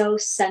and so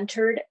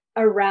centered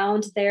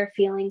around their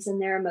feelings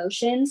and their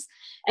emotions.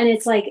 And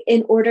it's like,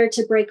 in order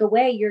to break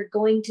away, you're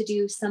going to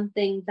do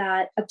something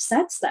that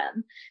upsets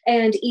them.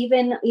 And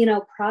even,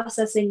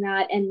 processing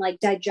that and like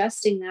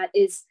digesting that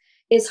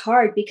is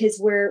hard because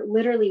we're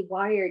literally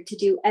wired to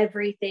do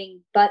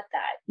everything but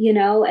that.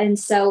 And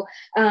so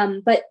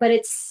but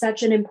it's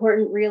such an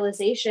important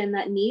realization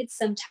that needs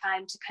some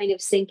time to kind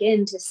of sink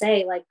in, to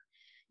say like,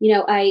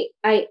 I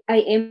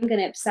am going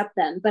to accept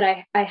them, but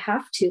I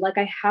have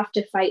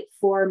to fight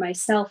for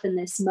myself in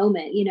this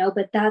moment,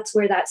 but that's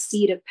where that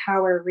seed of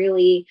power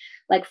really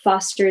like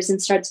fosters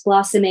and starts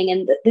blossoming.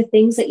 And the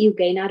things that you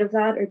gain out of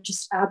that are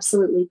just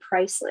absolutely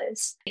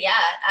priceless. Yeah,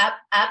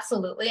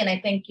 absolutely. And I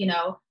think,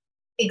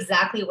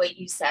 exactly what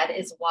you said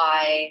is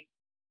why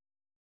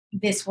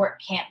this work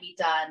can't be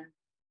done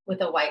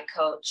with a white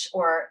coach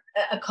or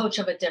a coach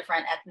of a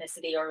different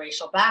ethnicity or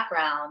racial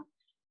background,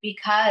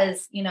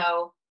 because,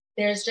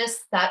 there's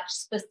just such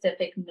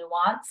specific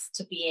nuance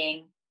to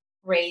being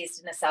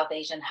raised in a South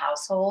Asian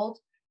household,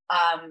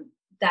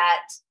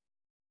 that,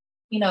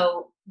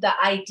 the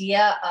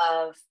idea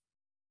of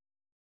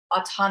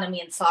autonomy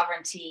and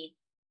sovereignty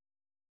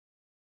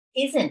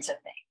isn't a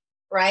thing,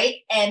 right?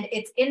 And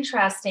it's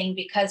interesting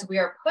because we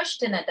are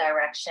pushed in a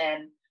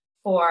direction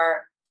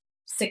for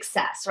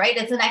success, right?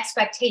 It's an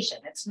expectation.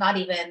 It's not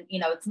even,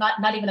 it's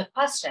not even a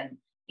question.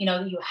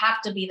 You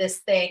have to be this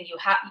thing. You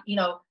have,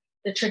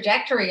 the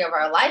trajectory of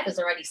our life is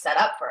already set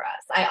up for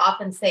us. I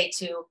often say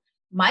to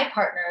my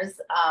partners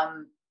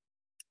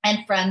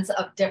and friends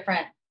of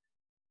different,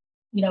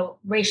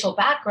 racial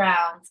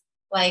backgrounds,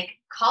 like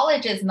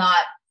college is not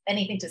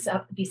anything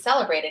to be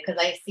celebrated,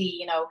 because I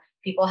see,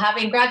 people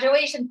having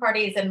graduation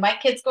parties and my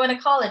kids going to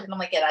college. And I'm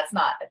like, yeah, that's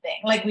not a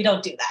thing. Like, we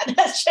don't do that.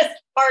 That's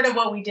just part of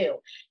what we do.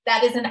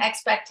 That is an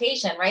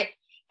expectation, right?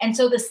 And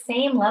so the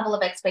same level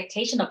of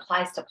expectation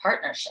applies to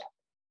partnership,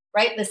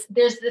 right?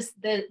 There's just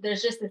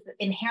this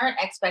inherent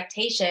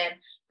expectation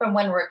from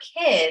when we're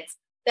kids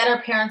that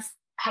our parents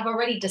have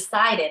already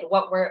decided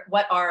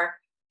what our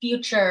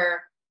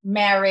future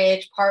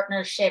marriage,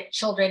 partnership,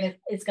 children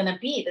is going to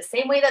be, the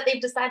same way that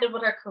they've decided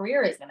what our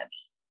career is going to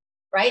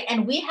be, right?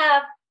 And we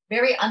have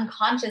very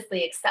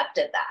unconsciously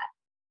accepted that,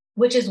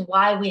 which is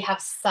why we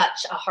have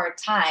such a hard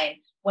time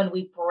when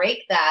we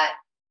break that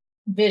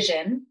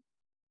vision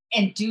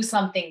and do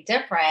something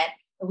different.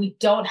 We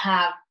don't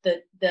have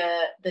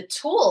the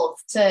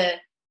tools to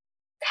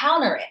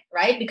counter it,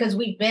 right? Because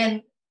we've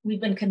been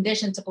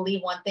conditioned to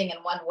believe one thing in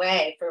one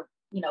way for,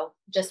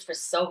 just for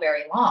so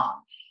very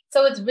long.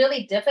 So it's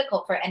really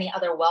difficult for any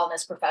other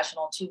wellness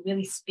professional to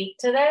really speak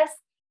to this,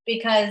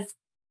 because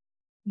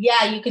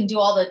yeah, you can do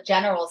all the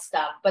general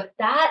stuff, but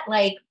that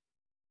like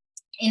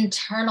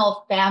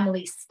internal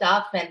family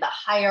stuff and the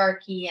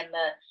hierarchy and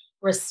the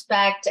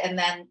respect, and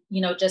then,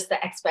 just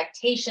the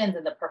expectations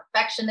and the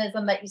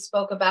perfectionism that you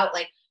spoke about,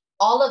 like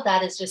all of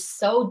that is just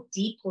so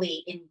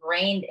deeply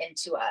ingrained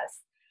into us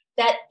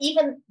that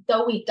even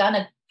though we've done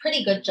a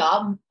pretty good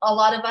job, a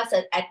lot of us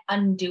at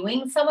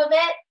undoing some of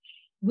it,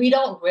 we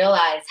don't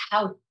realize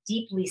how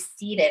deeply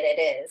seated it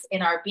is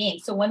in our being.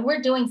 So when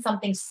we're doing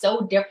something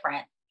so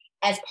different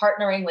as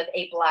partnering with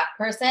a Black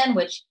person,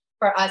 which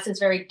for us is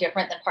very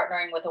different than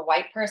partnering with a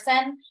white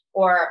person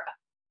or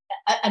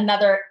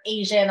another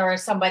Asian or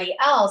somebody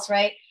else,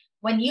 right?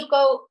 When you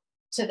go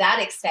to that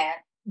extent,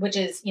 which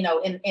is,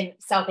 in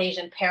South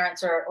Asian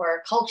parents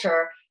or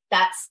culture,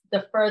 that's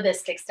the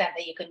furthest extent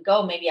that you can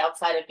go, maybe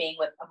outside of being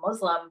with a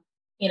Muslim.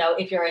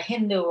 If you're a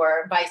Hindu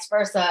or vice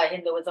versa,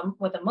 Hinduism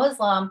with a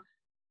Muslim,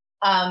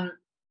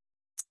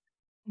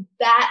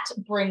 that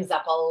brings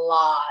up a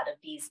lot of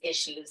these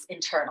issues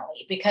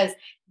internally, because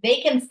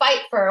they can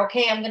fight for,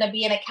 okay, I'm going to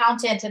be an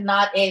accountant and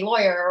not a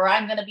lawyer, or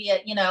I'm going to be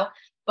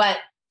but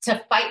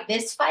to fight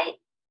this fight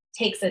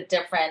takes a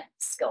different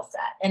skill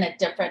set and a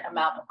different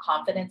amount of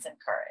confidence and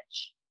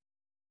courage.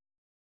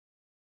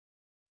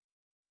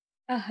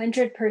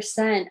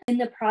 100%. In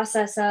the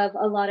process of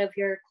a lot of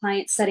your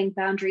clients setting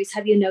boundaries,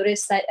 have you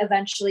noticed that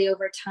eventually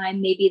over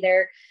time, maybe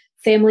their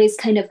families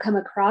kind of come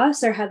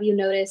across, or have you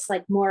noticed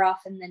like more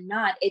often than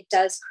not, it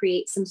does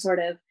create some sort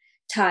of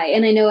tie?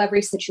 And I know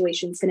every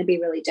situation is going to be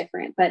really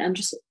different, but I'm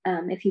just,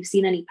 if you've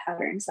seen any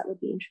patterns, that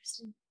would be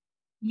interesting.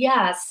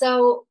 Yeah.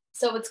 So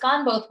it's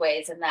gone both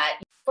ways in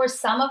that for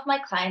some of my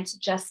clients,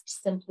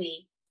 just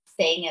simply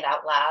saying it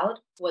out loud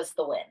was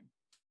the win,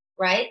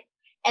 right?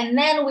 And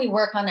then we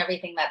work on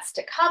everything that's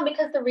to come,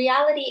 because the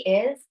reality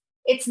is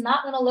it's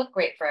not going to look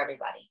great for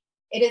everybody.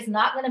 It is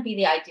not going to be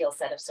the ideal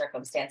set of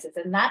circumstances.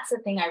 And that's the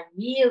thing I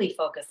really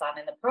focus on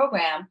in the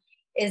program,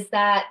 is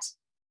that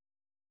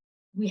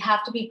we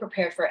have to be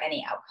prepared for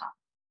any outcome.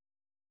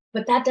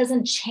 But that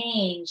doesn't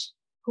change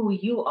who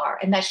you are,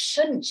 and that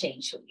shouldn't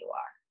change who you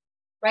are,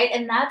 right?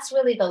 And that's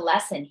really the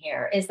lesson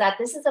here, is that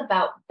this is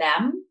about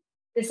them.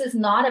 This is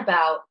not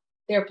about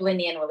their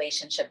Blinian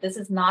relationship. This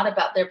is not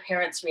about their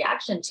parents'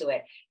 reaction to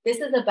it. This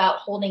is about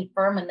holding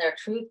firm in their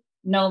truth,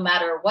 no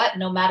matter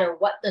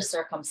what the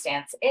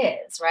circumstance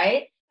is,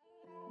 right?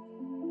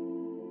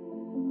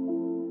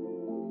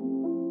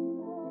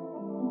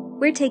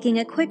 We're taking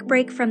a quick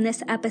break from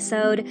this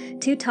episode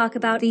to talk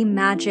about the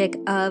magic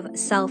of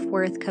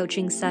self-worth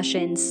coaching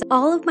sessions.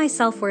 All of my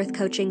self-worth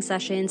coaching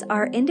sessions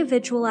are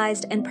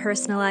individualized and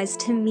personalized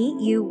to meet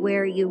you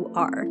where you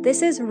are.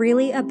 This is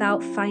really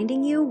about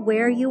finding you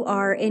where you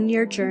are in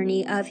your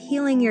journey of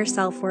healing your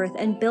self-worth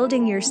and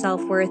building your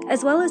self-worth,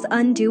 as well as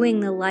undoing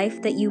the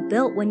life that you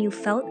built when you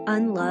felt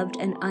unloved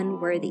and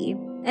unworthy.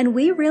 And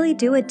we really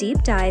do a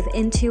deep dive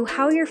into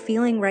how you're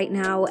feeling right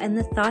now and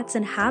the thoughts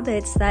and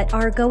habits that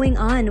are going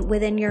on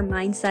within your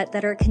mindset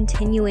that are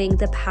continuing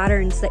the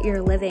patterns that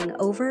you're living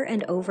over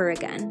and over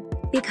again.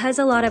 Because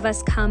a lot of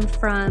us come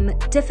from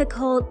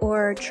difficult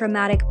or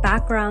traumatic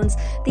backgrounds,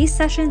 these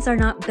sessions are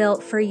not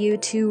built for you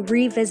to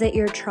revisit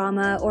your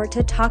trauma or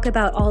to talk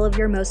about all of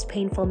your most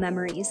painful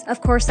memories. Of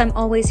course, I'm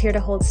always here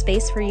to hold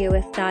space for you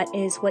if that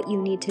is what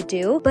you need to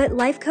do, but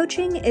life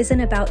coaching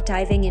isn't about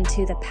diving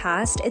into the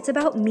past. It's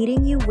about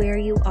meeting you where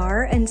you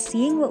are and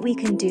seeing what we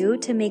can do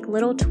to make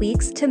little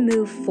tweaks to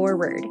move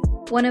forward.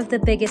 One of the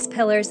biggest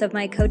pillars of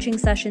my coaching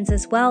sessions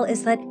as well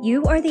is that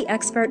you are the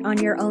expert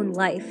on your own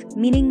life,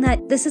 meaning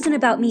that this isn't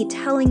about me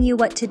telling you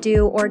what to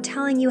do or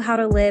telling you how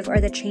to live or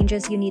the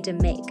changes you need to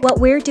make. What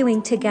we're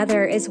doing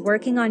together is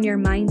working on your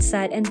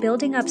mindset and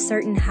building up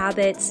certain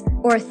habits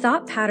or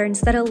thought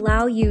patterns that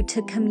allow you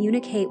to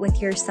communicate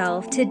with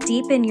yourself, to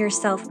deepen your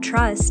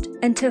self-trust,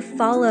 and to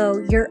follow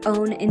your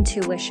own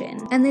intuition.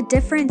 And the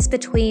difference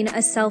between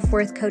a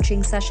self-worth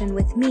coaching session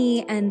with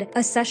me and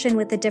a session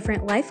with a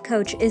different life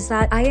coach is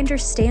that I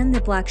understand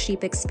the black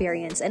sheep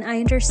experience and I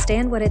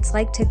understand what it's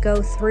like to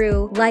go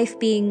through life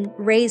being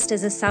raised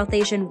as a South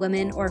Asian woman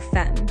or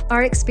femme.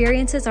 Our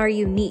experiences are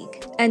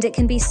unique, and it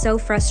can be so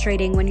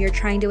frustrating when you're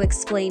trying to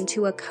explain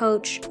to a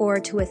coach or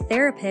to a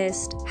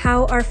therapist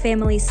how our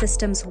family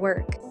systems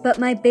work. But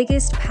my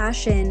biggest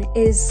passion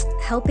is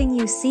helping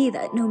you see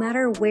that no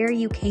matter where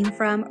you came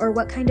from or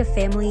what kind of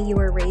family you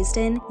were raised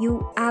in,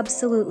 you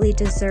absolutely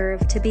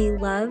deserve to be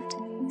loved,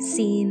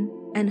 seen,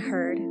 and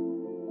heard.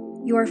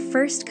 Your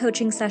first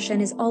coaching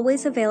session is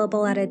always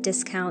available at a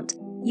discount.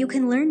 You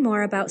can learn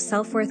more about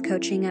self-worth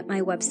coaching at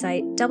my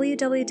website,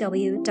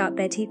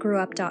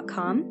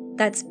 www.bettygrewup.com.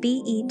 That's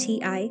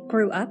BETI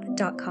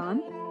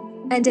grewup.com.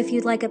 And if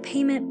you'd like a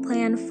payment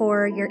plan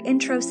for your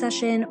intro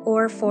session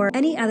or for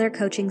any other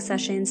coaching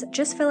sessions,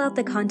 just fill out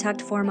the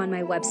contact form on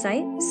my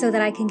website so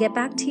that I can get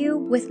back to you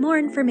with more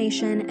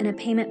information and a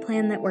payment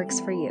plan that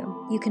works for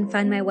you. You can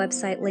find my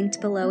website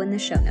linked below in the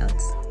show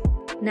notes.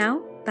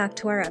 Now, back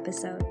to our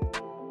episode.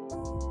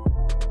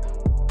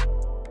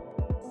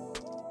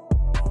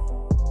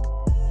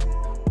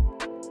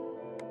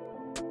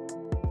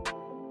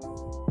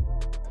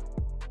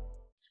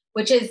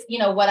 Which is,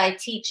 what I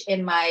teach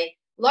in my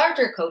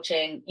larger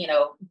coaching,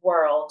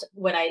 world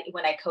when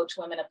I coach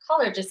women of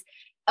color, just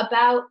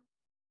about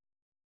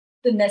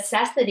the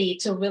necessity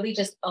to really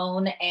just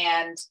own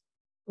and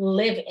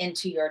live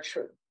into your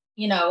truth,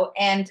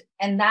 and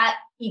that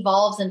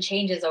evolves and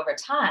changes over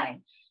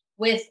time.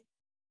 With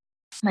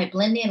my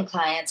Blindian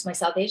clients, my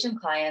South Asian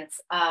clients,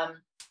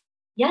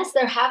 yes,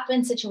 there have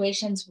been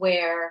situations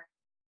where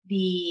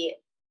the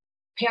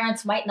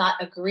parents might not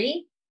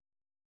agree,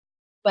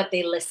 but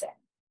they listen.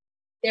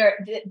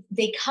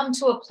 They come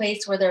to a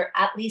place where they're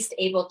at least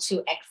able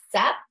to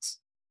accept,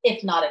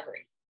 if not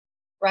agree,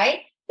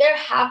 right? There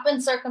have been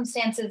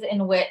circumstances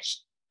in which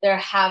there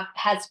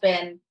has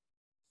been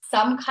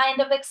some kind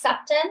of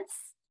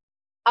acceptance,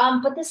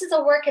 but this is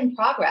a work in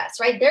progress,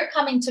 right? They're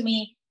coming to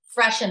me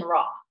fresh and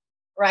raw,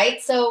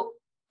 right? So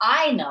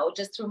I know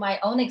just through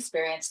my own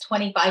experience,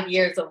 25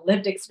 years of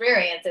lived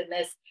experience in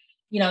this,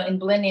 in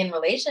Blindian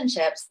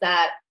relationships,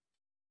 that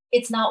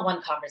it's not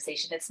one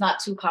conversation. It's not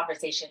two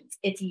conversations.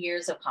 It's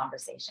years of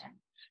conversation.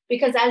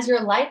 Because as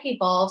your life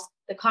evolves,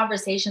 the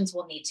conversations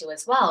will need to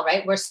as well,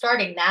 right? We're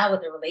starting now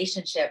with a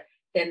relationship.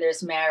 Then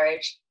there's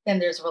marriage. Then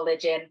there's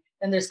religion.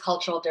 Then there's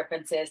cultural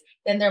differences.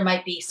 Then there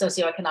might be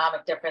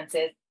socioeconomic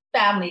differences,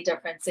 family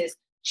differences,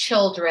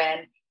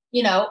 children,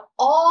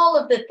 all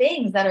of the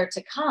things that are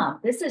to come.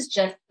 This is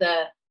just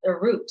the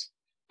root.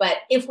 But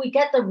if we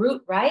get the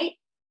root right,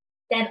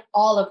 then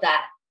all of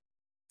that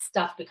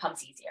stuff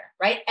becomes easier,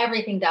 right?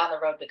 Everything down the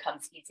road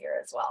becomes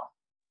easier as well.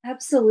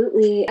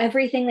 Absolutely.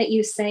 Everything that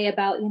you say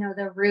about,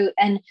 the root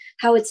and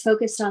how it's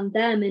focused on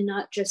them and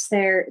not just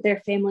their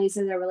families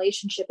and their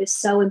relationship is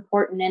so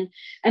important. And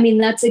I mean,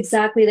 that's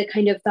exactly the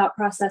kind of thought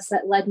process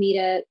that led me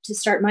to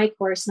start my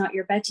course, Not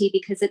Your Betty,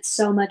 because it's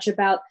so much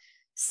about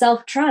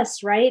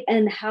self-trust, right?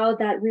 And how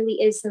that really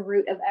is the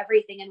root of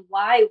everything and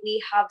why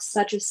we have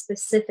such a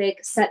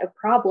specific set of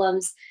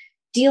problems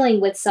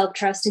dealing with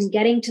self-trust and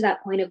getting to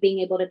that point of being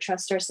able to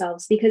trust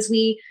ourselves, because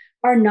we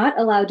are not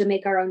allowed to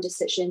make our own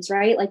decisions,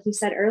 right? Like you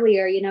said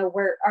earlier,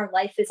 our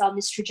life is on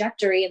this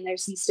trajectory and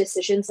there's these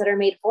decisions that are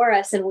made for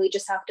us and we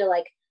just have to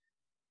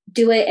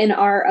do it in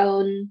our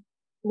own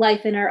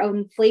life, in our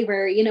own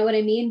flavor, you know what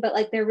I mean?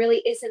 But there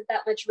really isn't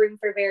that much room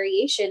for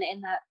variation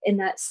in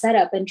that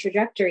setup and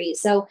trajectory.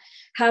 So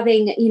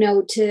having,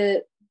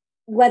 to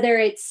whether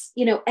it's,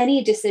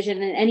 any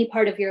decision in any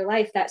part of your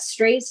life that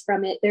strays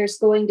from it, there's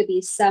going to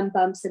be some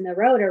bumps in the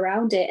road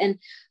around it. And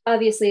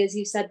obviously, as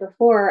you said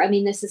before, I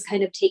mean, this is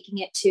kind of taking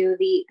it to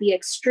the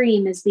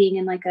extreme as being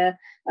in like a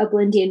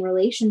Blindian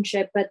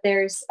relationship, but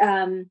there's,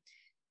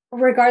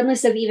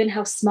 regardless of even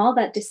how small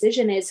that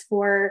decision is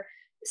for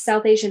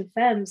South Asian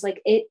femmes,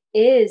 like it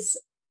is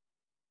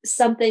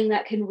something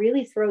that can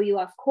really throw you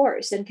off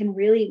course and can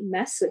really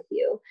mess with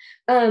you.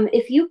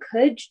 If you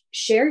could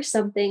share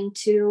something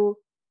to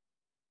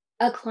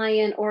a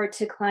client or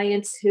to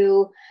clients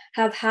who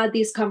have had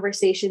these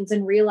conversations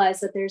and realize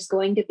that there's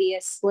going to be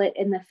a split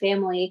in the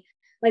family,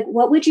 like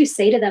what would you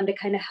say to them to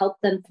kind of help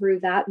them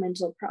through that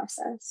mental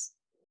process?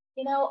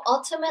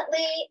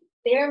 Ultimately,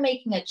 they're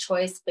making a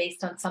choice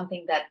based on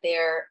something that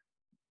their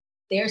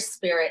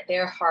spirit,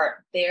 their heart,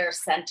 their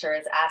center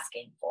is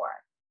asking for,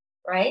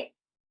 right?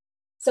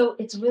 So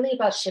it's really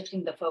about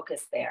shifting the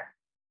focus there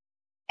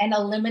and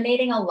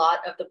eliminating a lot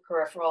of the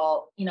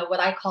peripheral,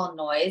 what I call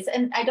noise.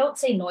 And I don't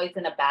say noise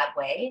in a bad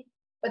way,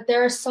 but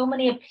there are so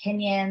many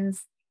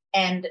opinions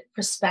and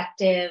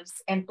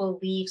perspectives and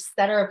beliefs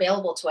that are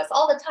available to us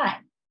all the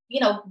time,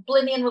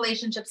 Blindian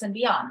relationships and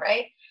beyond,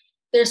 right?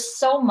 There's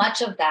so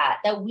much of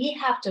that we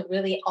have to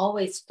really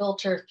always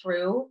filter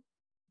through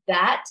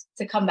that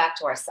to come back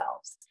to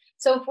ourselves.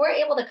 So if we're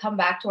able to come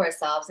back to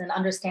ourselves and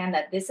understand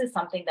that this is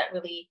something that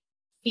really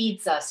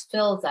feeds us,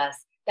 fills us,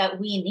 that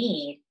we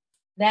need,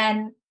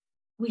 then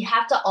we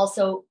have to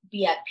also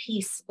be at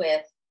peace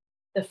with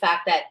the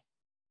fact that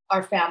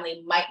our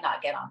family might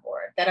not get on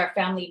board, that our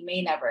family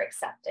may never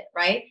accept it,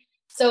 right?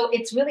 So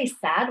it's really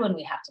sad when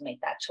we have to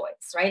make that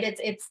choice, right?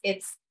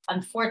 It's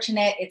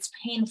unfortunate, it's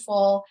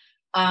painful.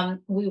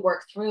 We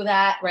work through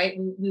that, right?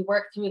 We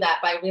work through that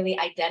by really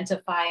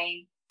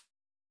identifying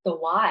the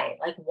why.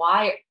 Like,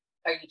 why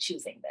are you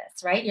choosing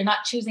this, right? You're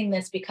not choosing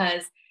this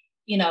because,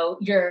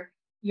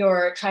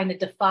 you're trying to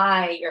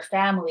defy your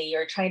family,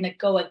 you're trying to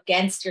go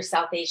against your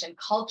South Asian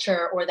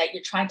culture, or that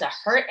you're trying to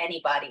hurt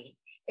anybody.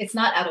 It's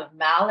not out of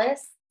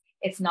malice.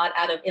 It's not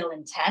out of ill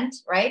intent,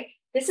 right?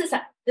 This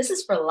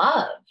is for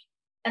love.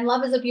 And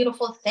love is a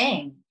beautiful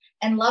thing.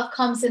 And love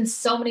comes in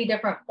so many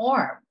different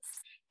forms.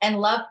 And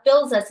love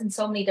fills us in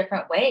so many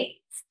different ways,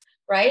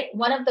 right?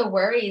 One of the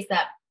worries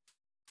that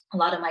a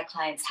lot of my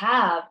clients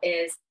have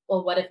is,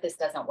 well, what if this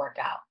doesn't work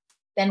out?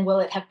 Then will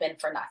it have been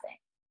for nothing,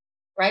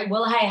 right?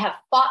 Will I have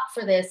fought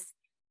for this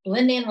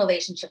Blindian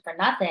relationship for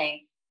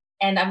nothing?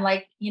 And I'm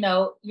like,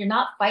 you're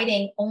not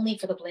fighting only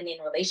for the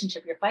Blindian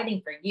relationship, you're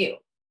fighting for you,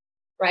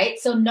 right?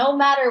 So no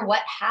matter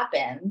what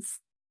happens,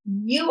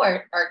 you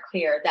are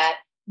clear that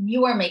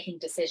you are making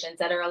decisions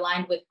that are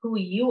aligned with who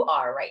you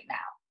are right now.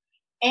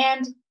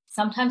 And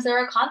sometimes there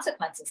are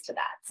consequences to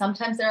that.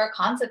 Sometimes there are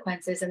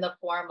consequences in the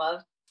form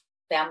of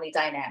family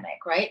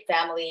dynamic, right?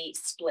 Family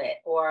split,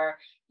 or,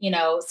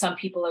 some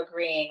people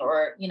agreeing,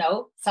 or,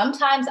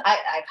 sometimes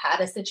I've had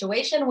a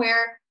situation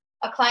where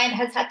a client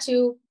has had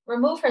to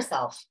remove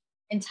herself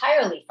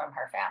entirely from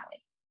her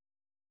family.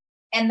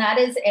 And that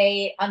is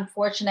a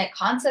unfortunate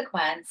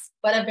consequence,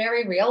 but a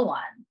very real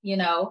one,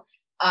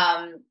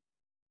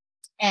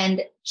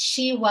 and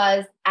she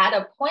was at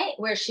a point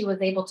where she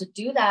was able to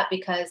do that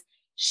because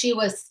she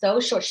was so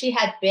sure. She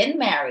had been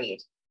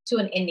married to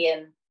an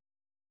Indian,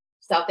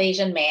 South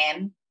Asian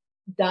man,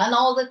 done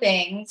all the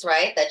things,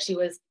 right, that she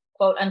was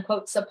quote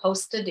unquote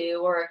supposed to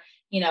do, or,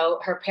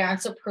 her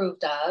parents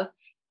approved of.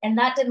 And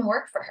that didn't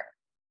work for her,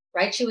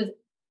 right? She was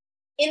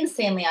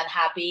insanely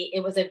unhappy. It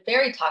was a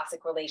very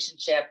toxic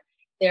relationship.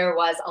 There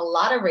was a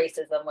lot of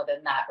racism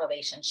within that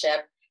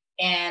relationship.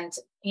 And,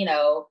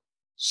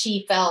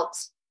 she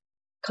felt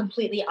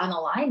completely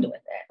unaligned with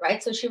it,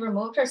 right? So she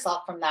removed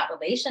herself from that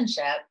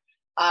relationship,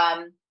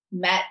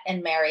 met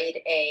and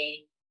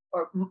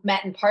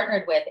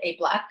partnered with a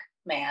Black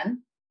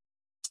man,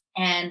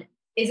 and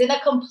is in a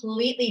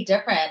completely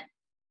different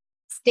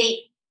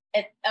state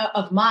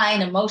of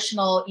mind,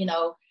 emotional,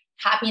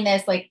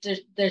 happiness. Like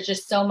there's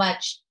just so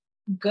much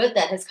good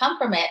that has come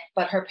from it,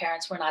 but her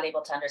parents were not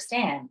able to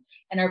understand.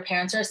 And her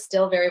parents are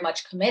still very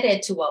much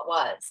committed to what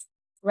was,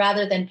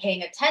 rather than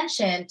paying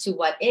attention to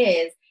what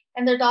is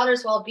and their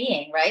daughter's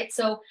well-being, right?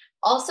 So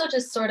also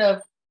just sort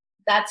of,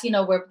 that's,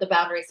 where the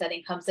boundary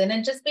setting comes in,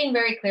 and just being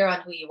very clear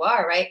on who you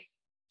are, right?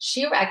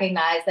 She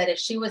recognized that if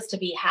she was to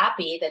be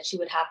happy, that she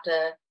would have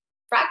to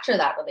fracture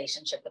that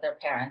relationship with her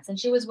parents. And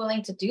she was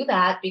willing to do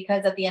that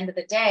because at the end of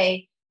the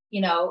day,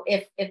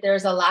 if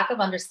there's a lack of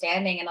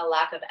understanding and a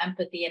lack of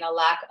empathy and a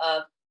lack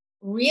of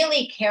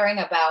really caring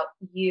about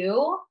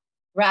you,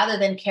 rather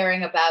than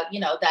caring about,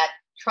 that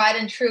tried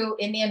and true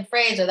Indian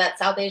phrase or that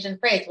South Asian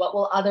phrase, what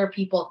will other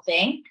people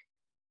think?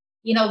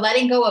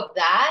 Letting go of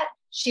that,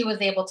 she was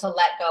able to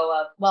let go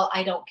of, well,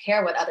 I don't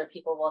care what other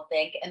people will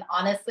think. And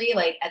honestly,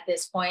 like at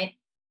this point,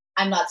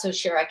 I'm not so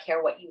sure I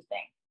care what you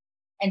think.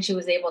 And she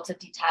was able to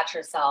detach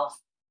herself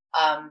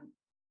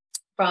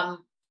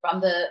from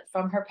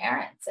her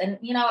parents. And,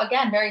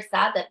 again, very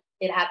sad that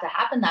it had to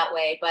happen that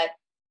way, but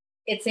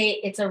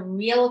it's a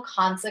real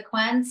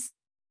consequence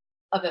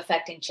of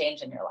affecting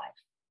change in your life.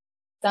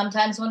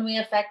 Sometimes when we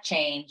affect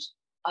change,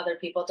 other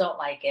people don't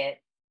like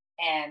it.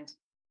 And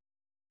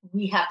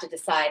we have to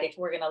decide if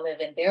we're going to live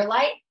in their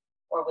light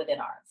or within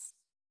ours.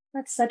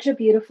 That's such a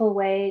beautiful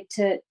way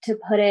to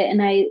put it.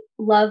 And I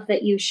love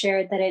that you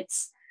shared that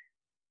it's,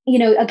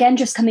 again,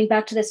 just coming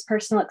back to this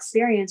personal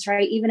experience,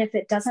 right? Even if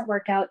it doesn't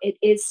work out, it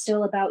is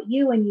still about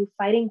you and you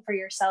fighting for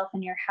yourself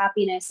and your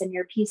happiness and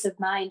your peace of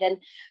mind and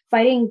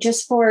fighting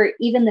just for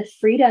even the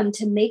freedom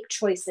to make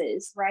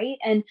choices, right?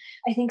 And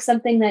I think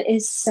something that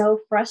is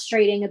so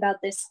frustrating about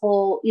this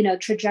whole,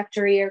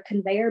 trajectory or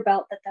conveyor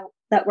belt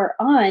that we're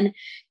on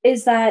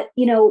is that,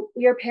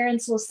 your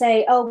parents will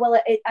say, oh, well,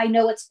 I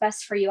know what's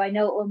best for you. I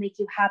know it will make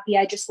you happy.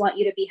 I just want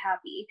you to be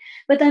happy.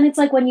 But then it's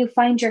like when you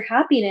find your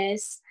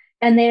happiness,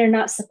 and they're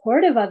not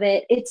supportive of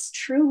it, it's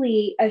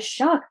truly a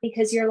shock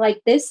because you're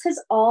like, this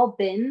has all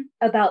been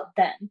about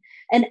them.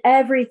 And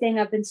everything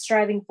I've been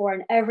striving for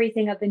and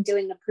everything I've been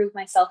doing to prove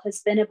myself has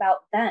been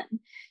about them,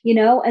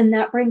 and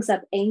that brings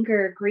up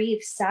anger,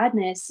 grief,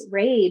 sadness,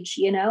 rage,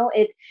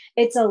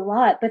 it's a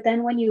lot. But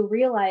then when you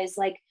realize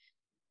like,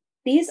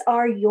 these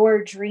are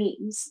your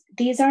dreams,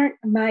 these aren't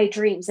my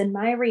dreams, and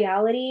my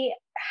reality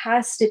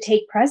has to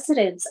take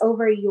precedence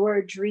over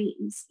your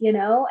dreams,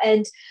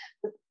 and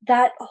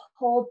that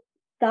whole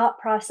thought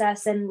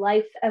process and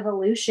life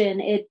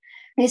evolution, it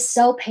is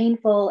so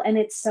painful and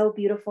it's so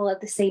beautiful at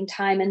the same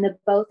time. And the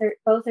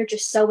both are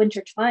just so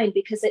intertwined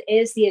because it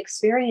is the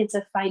experience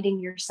of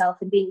finding yourself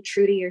and being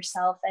true to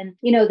yourself. And,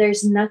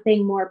 there's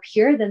nothing more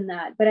pure than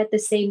that. But at the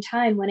same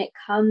time, when it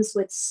comes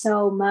with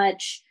so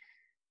much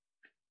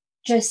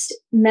just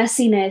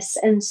messiness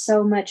and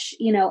so much,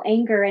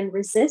 anger and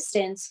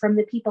resistance from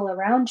the people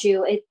around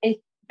you,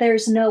 it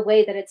there's no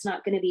way that it's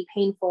not going to be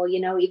painful,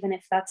 even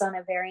if that's on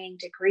a varying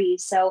degree.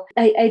 So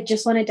I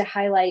just wanted to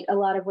highlight a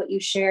lot of what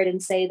you shared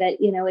and say that,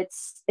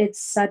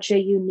 it's such a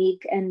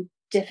unique and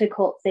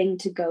difficult thing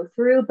to go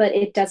through, but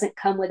it doesn't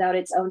come without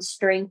its own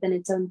strength and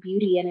its own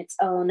beauty and its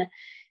own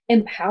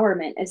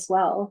empowerment as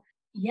well.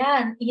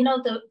 Yeah. And,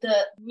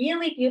 the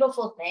really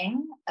beautiful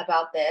thing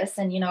about this,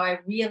 and, I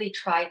really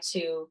try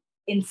to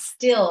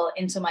instill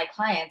into my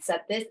clients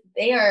that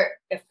they are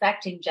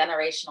affecting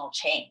generational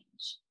change.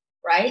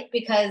 Right?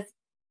 Because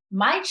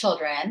my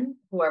children,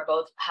 who are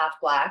both half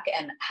Black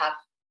and half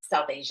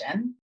South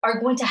Asian,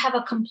 are going to have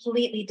a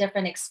completely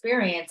different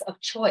experience of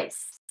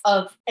choice,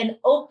 of an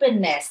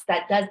openness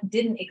that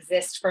didn't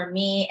exist for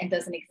me and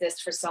doesn't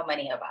exist for so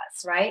many of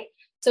us, right?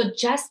 So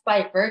just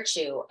by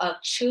virtue of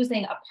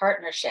choosing a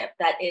partnership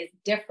that is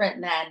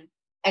different than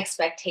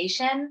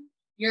expectation,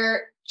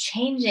 you're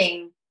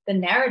changing the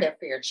narrative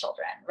for your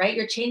children, right?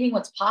 You're changing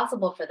what's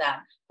possible for them,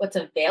 what's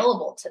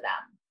available to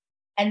them.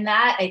 And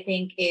that, I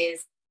think,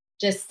 is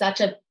just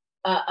such a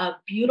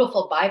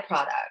beautiful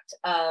byproduct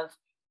of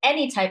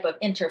any type of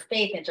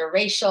interfaith,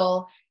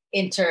 interracial,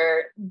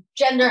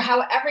 intergender,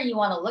 however you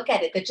want to look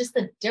at it, but just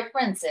the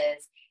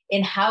differences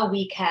in how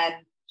we can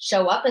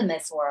show up in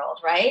this world,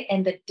 right?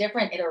 And the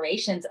different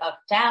iterations of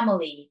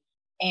family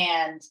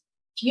and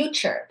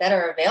future that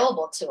are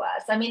available to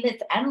us. I mean,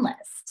 it's endless.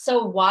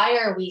 So why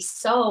are we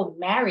so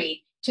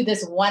married to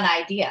this one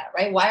idea,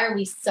 right? Why are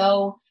we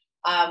so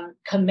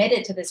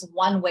committed to this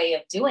one way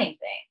of doing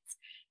things?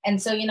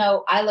 And so,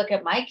 I look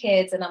at my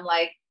kids and I'm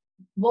like,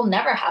 we'll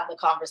never have the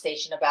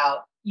conversation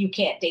about you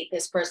can't date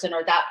this person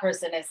or that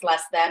person is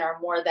less than or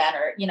more than,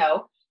 or,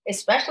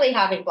 especially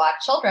having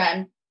Black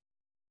children.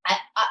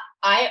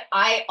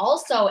 I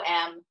also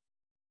am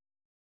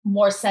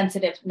more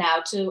sensitive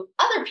now to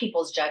other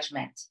people's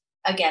judgment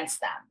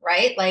against them,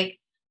 right? Like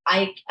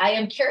I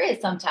am curious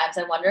sometimes.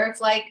 I wonder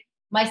if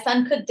my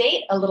son could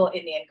date a little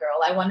Indian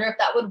girl. I wonder if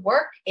that would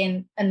work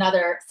in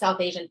another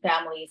South Asian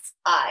family's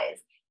eyes,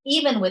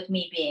 even with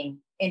me being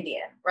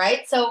Indian,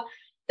 right? So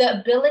the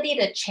ability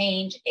to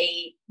change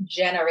a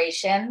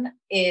generation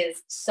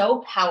is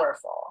so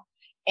powerful.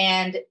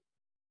 And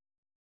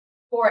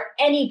for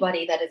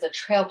anybody that is a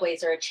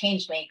trailblazer, a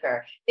change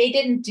maker, they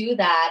didn't do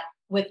that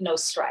with no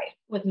strife,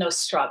 with no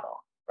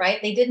struggle, right?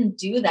 They didn't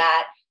do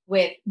that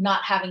with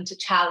not having to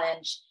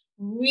challenge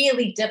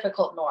really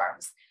difficult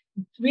norms,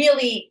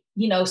 really,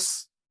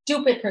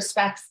 stupid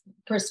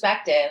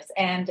perspectives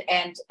and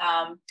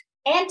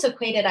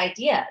antiquated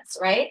ideas,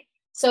 right?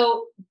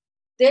 So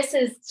this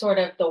is sort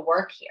of the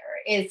work here,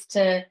 is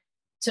to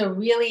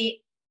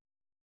really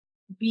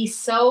be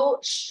so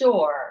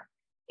sure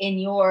in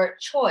your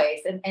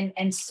choice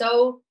and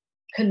so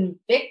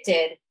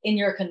convicted in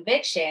your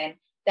conviction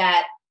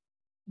that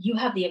you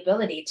have the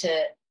ability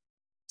to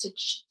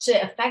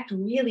affect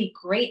really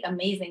great,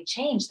 amazing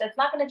change. That's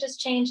not going to just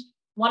change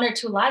one or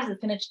two lives.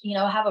 It's going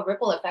to, have a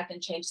ripple effect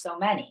and change so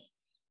many.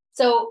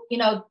 So,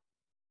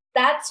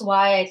 that's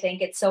why I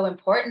think it's so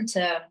important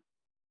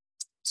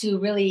to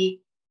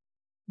really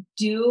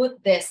do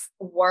this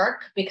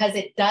work, because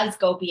it does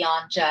go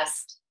beyond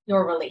just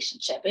your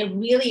relationship. It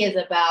really is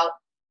about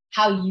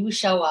how you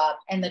show up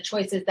and the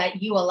choices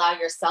that you allow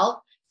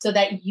yourself so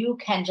that you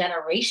can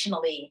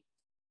generationally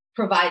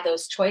provide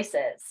those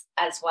choices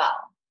as well.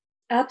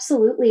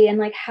 Absolutely. And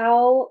like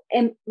how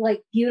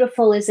like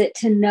beautiful is it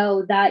to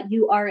know that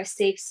you are a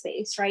safe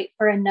space, right?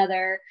 For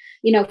another,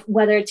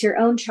 whether it's your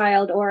own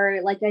child or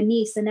like a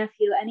niece, a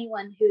nephew,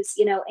 anyone who's,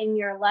 in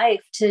your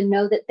life, to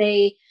know that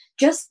they,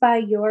 just by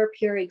your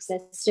pure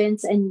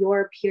existence and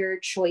your pure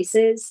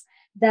choices,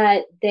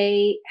 that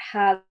they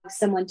have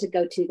someone to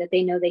go to that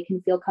they know they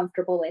can feel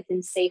comfortable with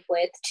and safe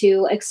with,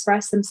 to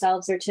express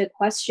themselves or to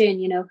question,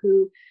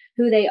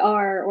 who they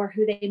are or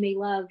who they may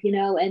love,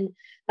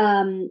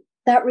 and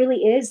that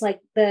really is like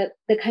the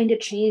kind of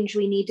change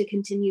we need to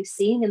continue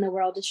seeing in the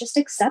world. Is just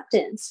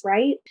acceptance,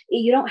 right?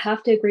 You don't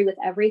have to agree with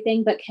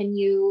everything, but can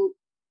you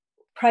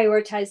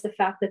prioritize the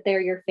fact that they're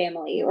your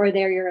family or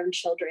they're your own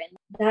children?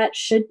 That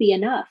should be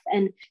enough.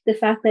 And the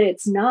fact that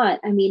it's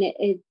not, I mean,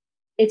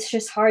 it's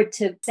just hard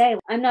to say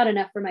I'm not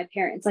enough for my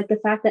parents. Like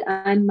the fact that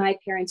I'm my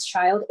parents'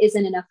 child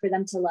isn't enough for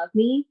them to love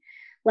me.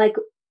 Like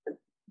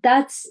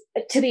that's,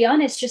 to be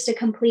honest, just a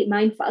complete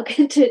mind fuck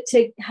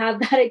to have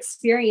that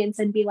experience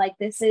and be like,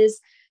 this is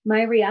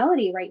my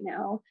reality right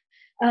now.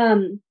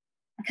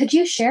 Could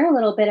you share a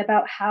little bit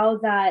about how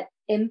that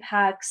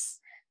impacts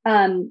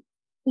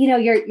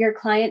your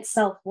client's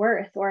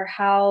self-worth, or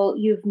how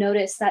you've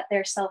noticed that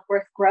their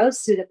self-worth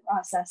grows through the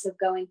process of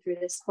going through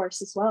this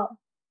course as well?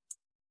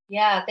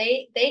 Yeah,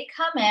 they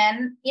come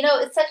in,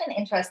 it's such an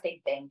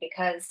interesting thing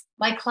because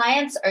my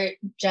clients are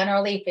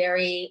generally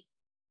very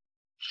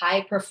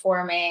high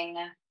performing,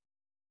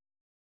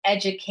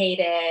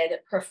 educated,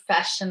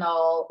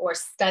 professional, or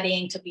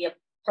studying to be a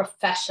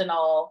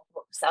professional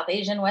South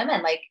Asian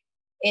women. Like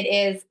it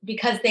is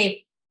because they've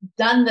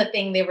done the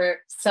thing they were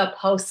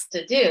supposed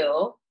to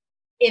do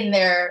in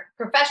their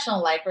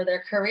professional life or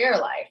their career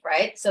life,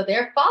 right? So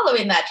they're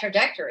following that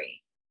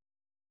trajectory.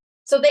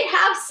 So they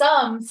have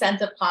some sense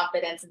of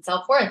confidence and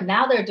self-worth.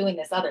 Now they're doing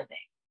this other thing.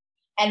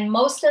 And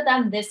most of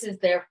them, this is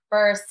their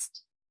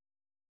first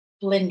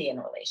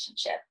Blindian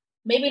relationship.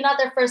 Maybe not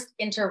their first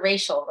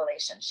interracial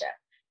relationship,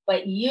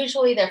 but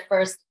usually their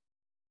first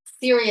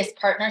serious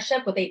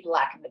partnership with a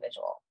Black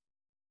individual.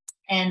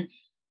 And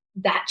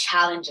that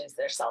challenges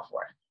their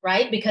self-worth,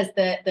 right? Because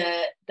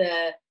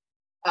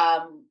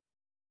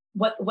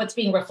what's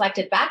being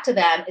reflected back to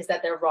them is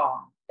that they're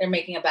wrong. They're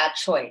making a bad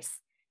choice.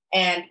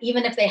 And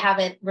even if they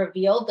haven't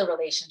revealed the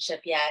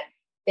relationship yet,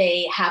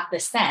 they have the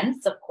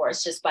sense, of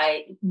course, just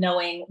by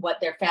knowing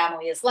what their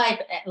family is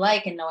like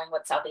and knowing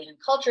what South Asian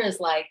culture is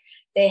like,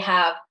 they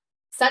have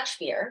such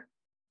fear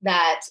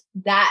that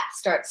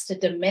starts to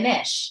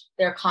diminish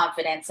their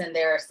confidence and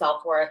their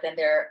self-worth and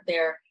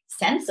their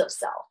sense of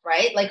self,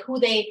 right? Like who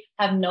they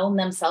have known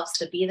themselves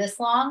to be this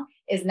long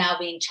is now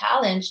being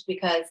challenged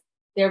because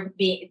they're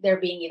being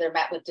either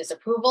met with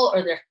disapproval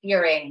or they're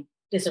fearing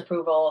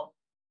disapproval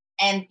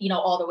and,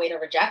 all the way to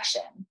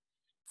rejection.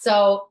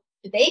 So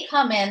they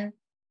come in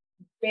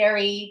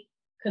very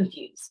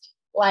confused.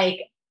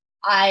 Like,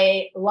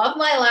 I love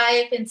my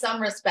life in some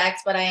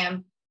respects, but I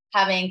am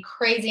having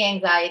crazy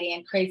anxiety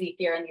and crazy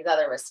fear in these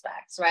other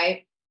respects,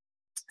 right?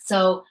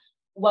 So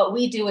what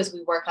we do is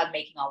we work on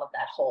making all of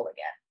that whole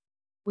again.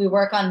 We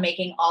work on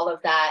making all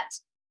of that,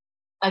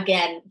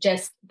 again,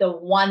 just the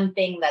one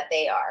thing that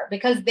they are,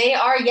 because they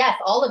are, yes,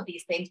 all of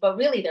these things, but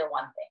really they're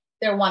one thing.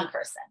 They're one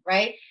person,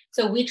 right?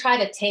 So we try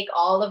to take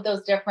all of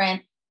those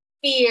different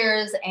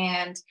fears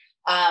and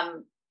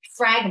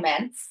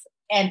fragments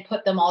and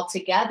put them all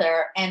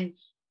together and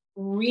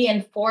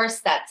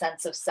reinforce that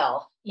sense of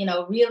self,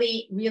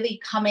 really,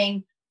 really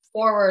coming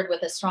forward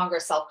with a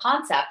stronger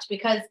self-concept,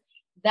 because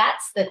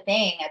that's the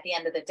thing at the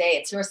end of the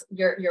day. It's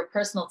your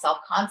personal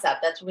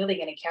self-concept that's really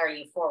going to carry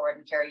you forward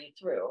and carry you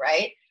through,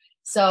 right?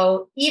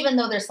 So even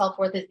though their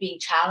self-worth is being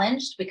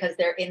challenged because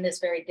they're in this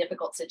very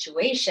difficult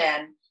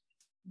situation,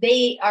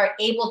 they are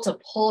able to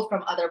pull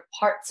from other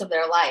parts of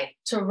their life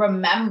to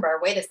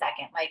remember, wait a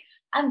second, like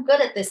I'm good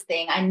at this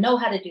thing. I know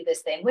how to do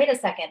this thing. Wait a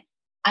second.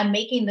 I'm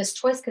making this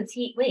choice because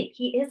he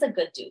is a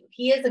good dude.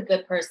 He is a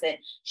good person.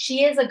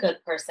 She is a good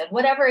person,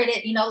 whatever it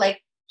is,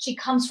 like she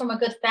comes from a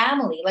good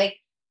family, like,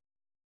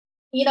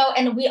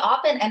 and we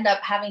often end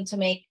up having to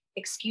make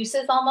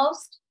excuses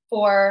almost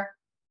for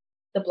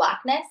the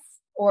Blackness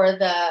or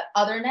the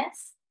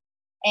otherness.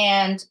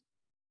 And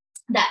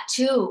that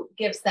too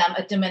gives them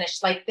a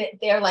diminished, like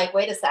they're like,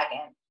 wait a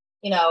second,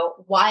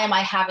 why am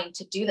I having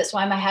to do this?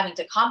 Why am I having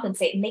to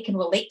compensate? And they can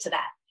relate to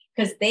that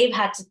because they've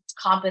had to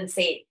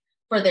compensate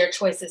for their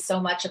choices so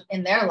much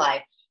in their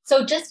life.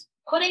 So just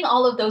putting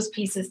all of those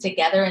pieces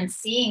together and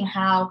seeing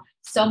how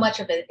so much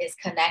of it is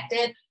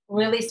connected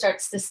really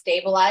starts to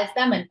stabilize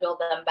them and build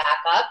them back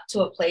up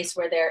to a place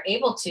where they're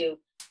able to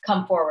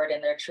come forward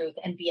in their truth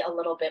and be a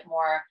little bit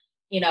more,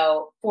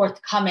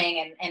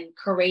 forthcoming and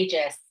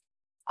courageous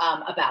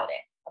about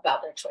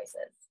their choices.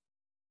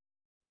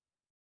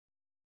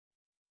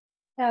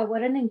 Yeah,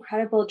 what an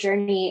incredible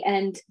journey.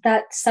 And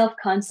that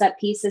self-concept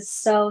piece is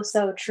so,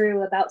 so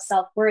true about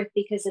self-worth,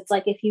 because it's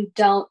like, if you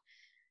don't,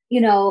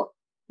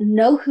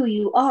 know who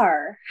you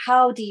are,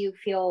 how do you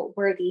feel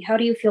worthy? How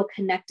do you feel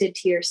connected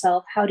to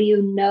yourself? How do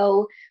you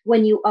know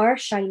when you are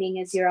shining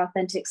as your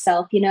authentic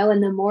self,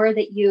 and the more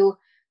that you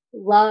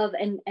love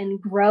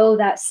and grow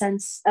that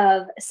sense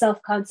of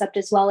self-concept,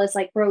 as well as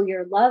like grow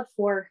your love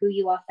for who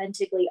you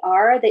authentically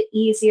are, the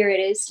easier it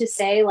is to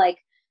say like,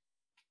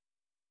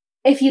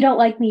 if you don't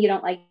like me, you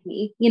don't like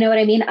me. You know what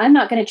I mean? I'm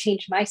not going to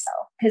change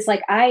myself because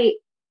like I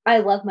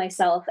love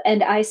myself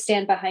and I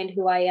stand behind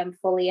who I am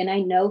fully, and I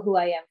know who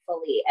I am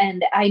fully,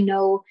 and I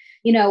know,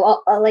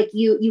 like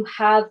you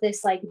have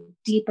this like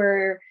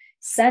deeper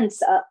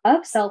sense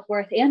of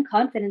self-worth and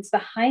confidence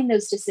behind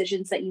those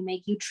decisions that you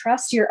make. You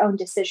trust your own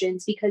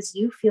decisions because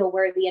you feel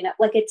worthy, and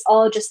like it's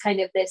all just kind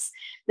of this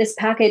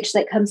package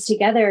that comes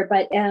together.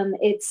 But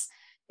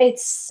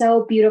it's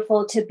so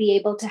beautiful to be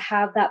able to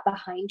have that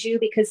behind you,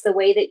 because the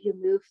way that you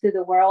move through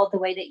the world, the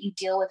way that you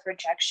deal with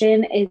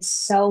rejection is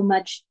so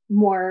much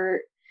more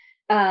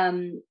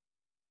um,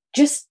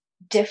 just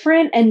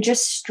different and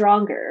just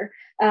stronger.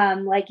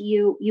 Like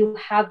you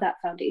have that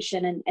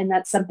foundation, and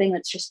that's something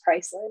that's just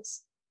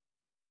priceless.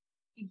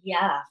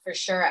 Yeah, for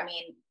sure. I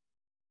mean,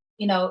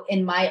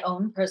 in my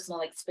own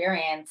personal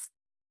experience,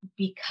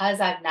 because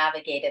I've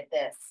navigated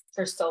this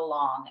for so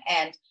long,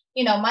 and,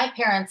 my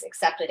parents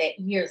accepted it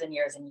years and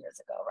years and years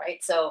ago,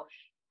 right? So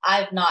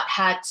I've not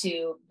had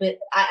to, but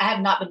I have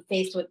not been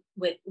faced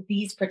with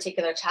these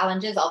particular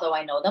challenges, although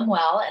I know them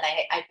well, and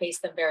I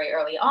faced them very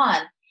early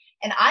on.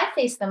 And I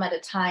faced them at a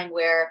time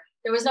where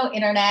there was no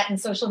internet and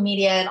social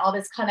media and all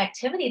this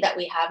connectivity that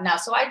we have now.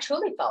 So I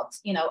truly felt,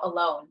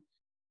 alone.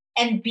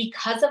 And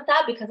because of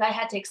that, because I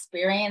had to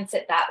experience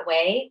it that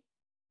way,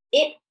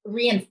 it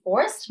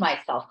reinforced my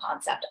self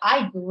concept.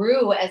 I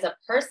grew as a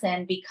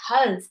person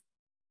because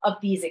of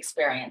these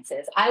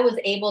experiences. I was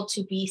able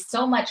to be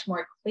so much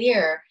more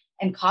clear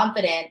and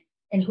confident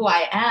in who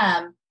I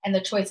am and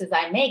the choices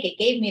I make. It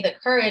gave me the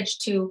courage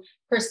to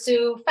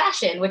pursue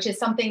fashion, which is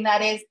something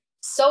that is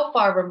so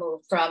far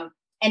removed from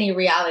any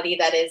reality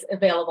that is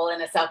available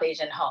in a South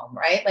Asian home,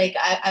 right? Like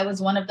I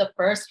was one of the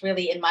first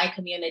really in my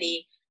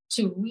community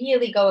to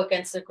really go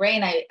against the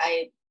grain.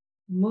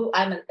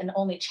 I'm an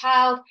only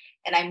child,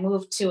 and I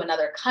moved to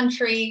another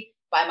country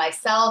by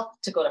myself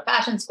to go to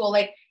fashion school.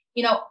 Like,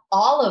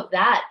 all of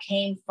that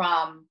came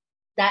from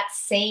that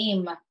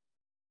same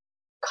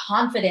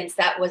confidence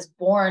that was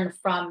born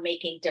from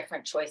making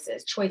different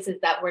choices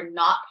that were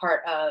not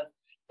part of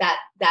that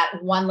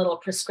one little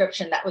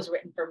prescription that was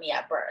written for me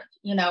at birth.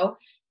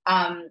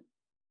 Um,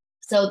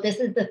 so this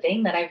is the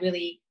thing that I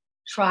really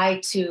try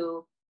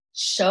to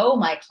show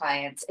my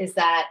clients, is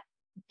that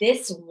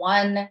this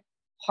one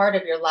part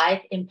of your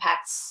life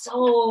impacts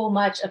so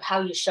much of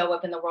how you show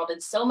up in the world,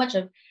 and so much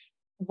of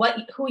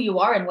who you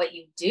are and what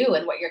you do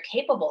and what you're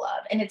capable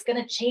of. And it's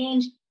going to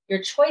change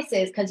your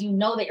choices because you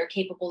know that you're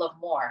capable of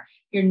more.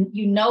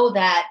 You know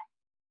that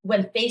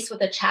when faced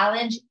with a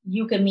challenge,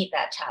 you can meet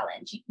that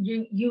challenge.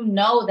 You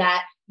know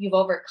that you've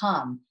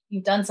overcome.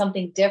 You've done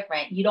something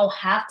different. You don't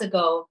have to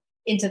go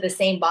into the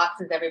same box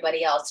as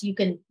everybody else. You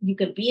can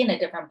be in a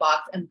different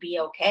box and be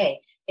okay.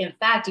 In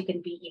fact, you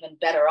can be even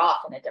better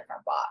off in a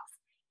different box.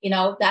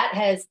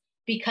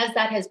 Because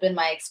that has been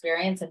my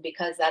experience, and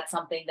because that's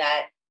something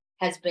that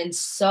has been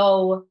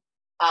so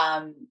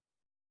um,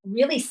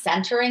 really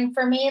centering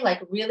for me,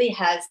 like really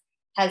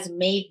has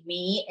made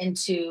me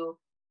into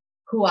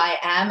who I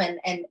am,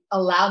 and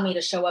allow me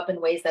to show up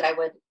in ways that I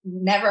would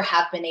never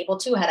have been able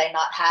to had I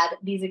not had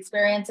these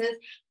experiences.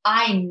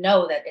 I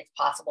know that it's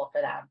possible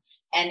for them.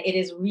 And it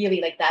is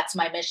really like, that's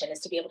my mission,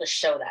 is to be able to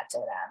show that to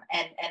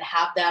them, and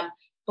have them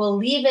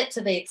believe it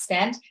to the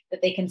extent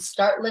that they can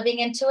start living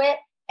into it,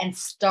 and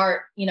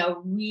start,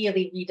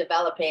 really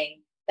redeveloping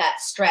that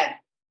strength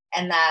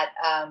and that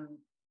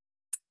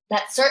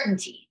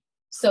certainty,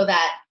 so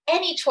that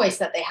any choice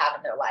that they have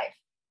in their life,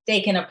 they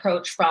can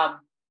approach from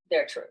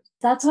their truth.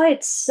 That's why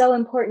it's so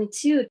important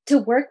too to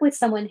work with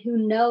someone who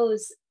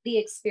knows the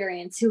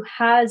experience, who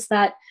has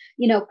that,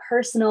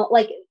 personal,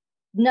 like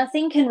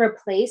nothing can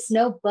replace,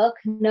 no book,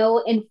 no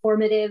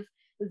informative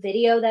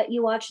video that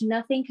you watch,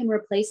 nothing can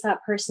replace that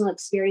personal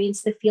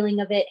experience, the feeling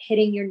of it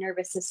hitting your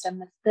nervous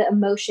system, the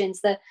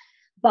emotions, the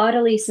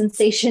bodily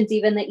sensations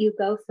even that you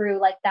go through.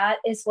 Like that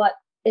is what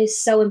is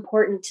so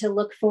important to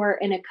look for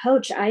in a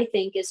coach, I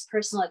think, is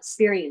personal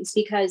experience.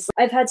 Because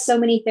I've had so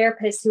many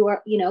therapists who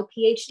are,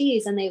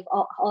 PhDs, and they've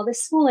all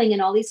this schooling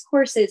and all these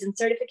courses and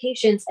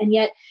certifications, and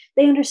yet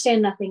they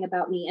understand nothing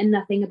about me and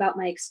nothing about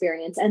my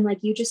experience. And like,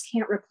 you just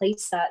can't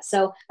replace that.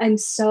 So I'm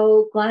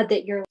so glad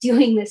that you're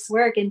doing this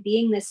work and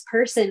being this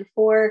person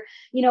for,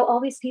 all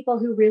these people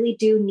who really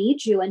do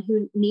need you and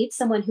who need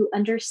someone who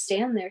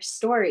understand their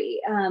story.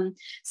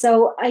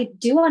 So I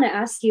do want to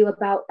ask you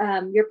about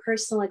your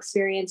personal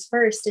experience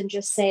first, and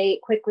just say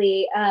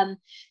quickly,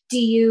 do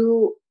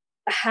you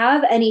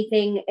have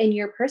anything in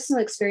your personal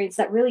experience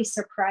that really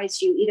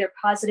surprised you, either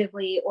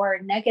positively or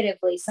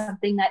negatively,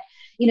 something that,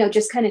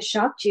 just kind of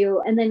shocked you?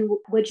 And then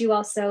would you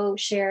also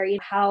share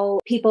how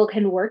people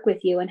can work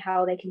with you and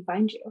how they can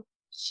find you?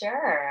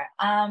 Sure.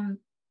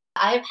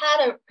 I've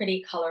had a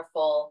pretty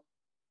colorful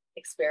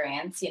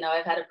experience.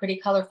 I've had a pretty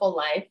colorful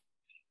life,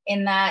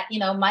 in that,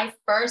 my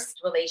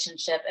first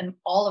relationship and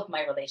all of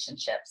my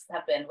relationships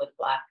have been with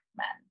Black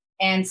men.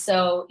 And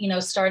so,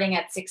 starting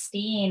at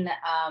 16,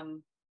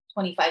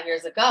 25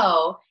 years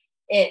ago,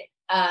 it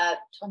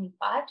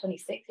 25,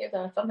 26 years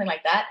or something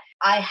like that,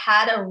 I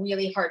had a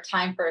really hard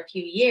time for a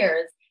few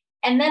years.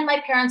 And then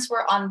my parents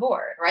were on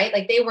board, right?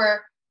 Like they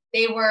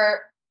were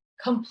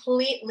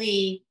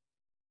completely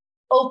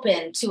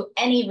open to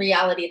any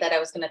reality that I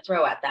was going to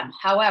throw at them.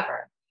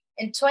 However,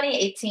 in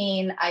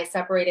 2018, I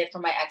separated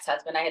from my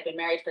ex-husband. I had been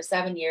married for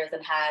 7 years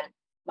and had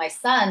my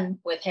son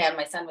with him.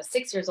 My son was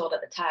 6 years old at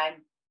the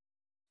time.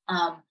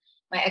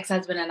 My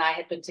ex-husband and I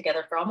had been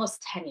together for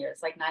almost 10 years,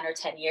 like 9 or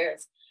 10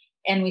 years,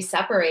 and we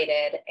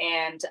separated.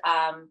 And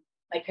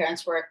my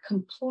parents were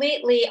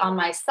completely on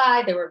my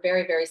side. They were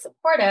very, very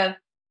supportive.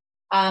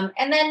 And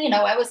then,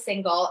 I was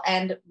single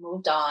and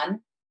moved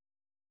on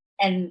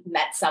and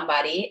met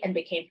somebody and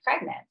became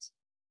pregnant.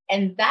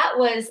 And that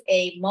was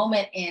a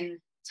moment in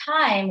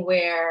time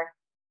where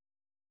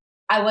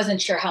I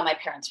wasn't sure how my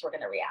parents were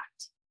going to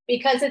react,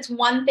 because it's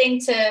one thing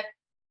to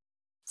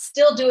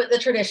still do it the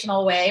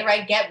traditional way,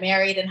 right? Get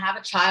married and have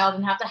a child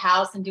and have the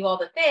house and do all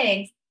the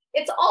things.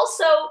 It's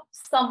also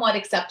somewhat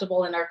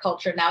acceptable in our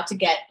culture now to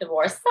get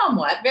divorced,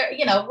 somewhat.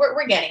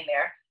 We're getting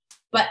there.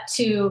 But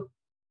to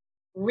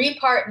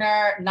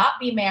repartner, not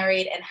be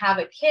married, and have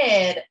a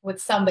kid with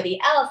somebody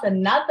else,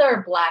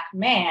 another Black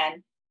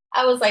man,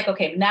 I was like,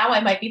 okay, now I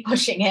might be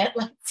pushing it.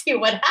 Let's see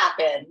what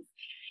happens.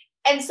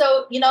 And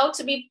so,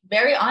 to be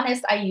very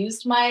honest, I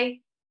used my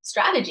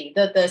strategy,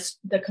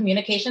 the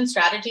communication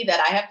strategy that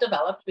I have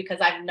developed, because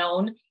I've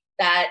known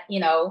that,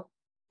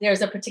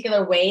 there's a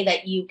particular way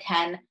that you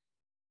can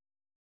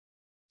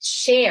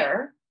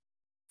share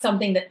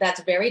something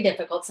that's very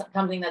difficult,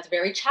 something that's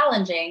very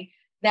challenging,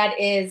 that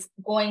is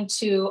going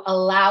to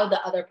allow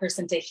the other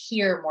person to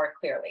hear more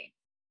clearly.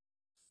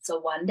 So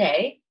one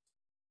day,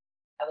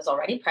 I was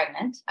already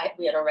pregnant.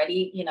 We had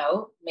already,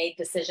 made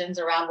decisions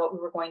around what we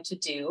were going to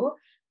do.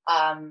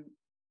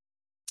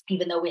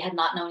 Even though we had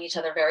not known each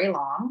other very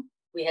long,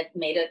 we had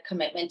made a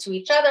commitment to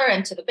each other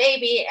and to the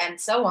baby and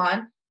so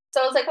on.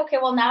 So I was like, okay,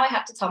 well, now I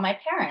have to tell my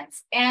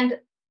parents. And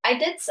I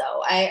did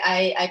so.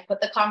 I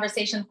put the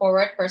conversation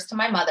forward first to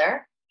my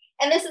mother.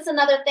 And this is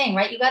another thing,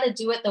 right? You got to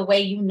do it the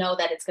way you know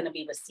that it's going to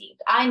be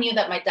received. I knew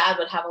that my dad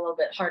would have a little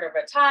bit harder of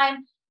a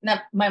time. And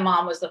that my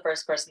mom was the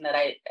first person that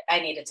I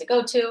needed to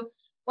go to.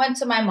 Went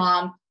to my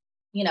mom,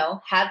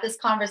 had this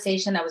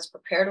conversation. I was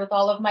prepared with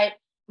all of my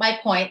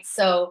points.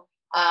 So,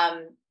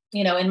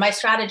 in my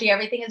strategy,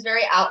 everything is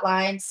very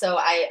outlined. So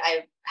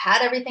I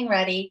had everything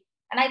ready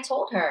and I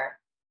told her,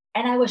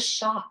 and I was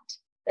shocked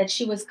that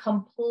she was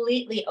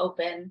completely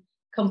open,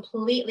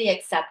 completely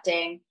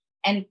accepting.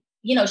 And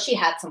she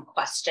had some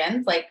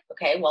questions like,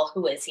 okay, well,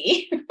 who is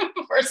he?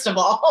 First of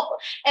all,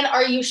 and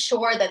are you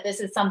sure that this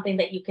is something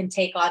that you can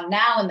take on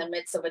now in the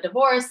midst of a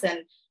divorce and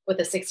with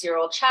a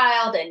 6-year-old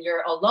child, and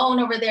you're alone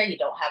over there, you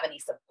don't have any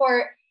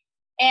support?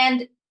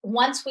 And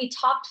once we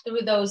talked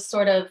through those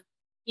sort of,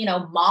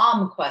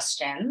 mom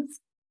questions,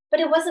 but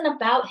it wasn't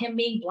about him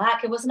being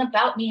Black. It wasn't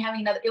about me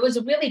having another, it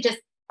was really just,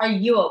 are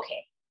you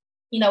okay?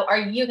 Are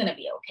you going to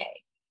be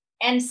okay?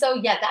 And so,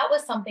 yeah, that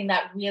was something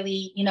that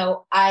really,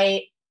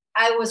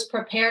 I was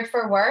prepared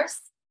for worse,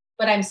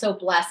 but I'm so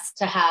blessed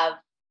to have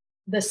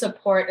the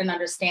support and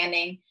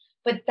understanding.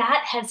 But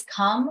that has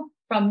come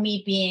from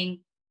me being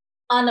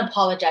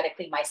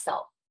unapologetically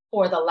myself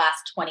for the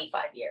last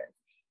 25 years.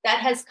 That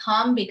has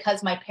come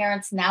because my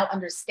parents now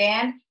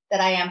understand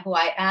that I am who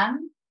I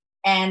am.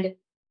 And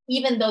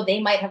even though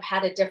they might have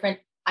had a different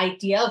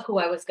idea of who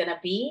I was going to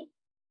be,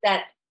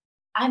 that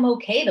I'm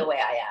okay the way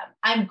I am.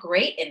 I'm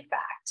great, in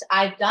fact.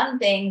 I've done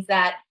things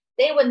that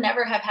they would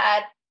never have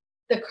had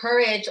the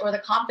courage or the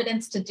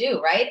confidence to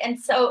do, right? And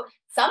so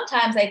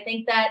sometimes I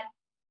think that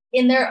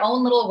in their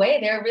own little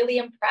way, they're really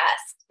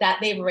impressed that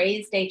they've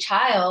raised a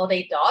child,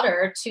 a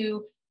daughter,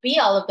 to be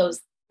all of those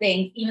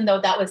things, even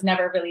though that was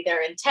never really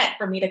their intent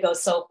for me to go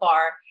so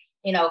far,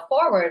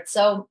 forward.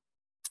 So,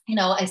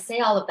 I say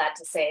all of that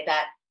to say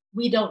that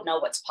we don't know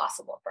what's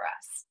possible for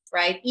us,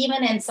 right?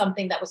 Even in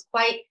something that was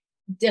quite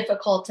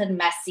difficult and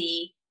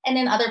messy, and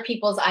in other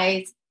people's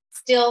eyes,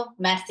 still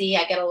messy.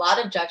 I get a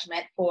lot of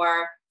judgment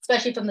for,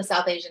 especially from the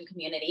South Asian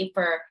community,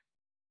 for,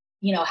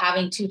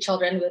 having 2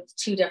 children with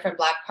 2 different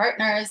Black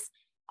partners.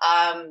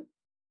 I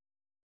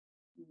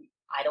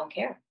don't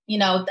care.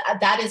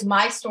 That is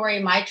my story,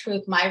 my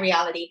truth, my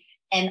reality,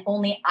 and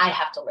only I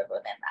have to live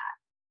within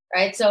that,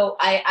 right? So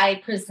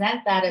I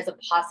present that as a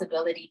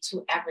possibility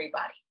to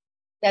everybody,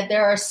 that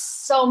there are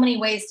so many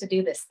ways to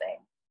do this thing.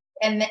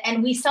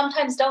 And we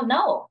sometimes don't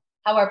know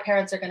how our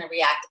parents are going to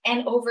react.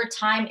 And over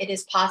time, it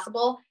is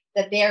possible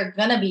that they're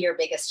going to be your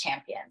biggest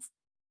champions.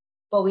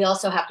 But we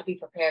also have to be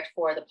prepared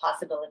for the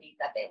possibility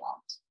that they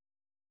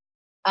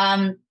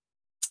won't.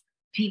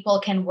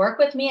 People can work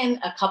with me in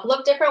a couple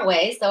of different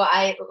ways. So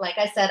like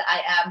I said,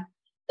 I am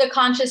the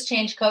conscious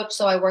change coach.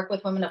 So I work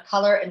with women of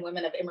color and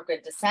women of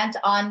immigrant descent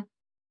on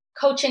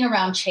coaching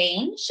around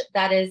change.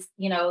 That is,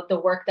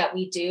 the work that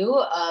we do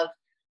of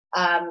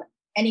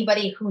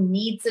anybody who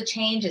needs a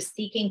change, is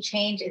seeking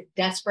change, is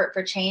desperate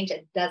for change,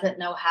 and doesn't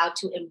know how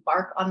to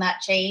embark on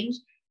that change.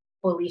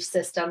 belief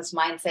systems,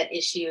 mindset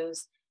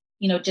issues,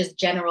 just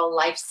general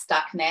life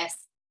stuckness,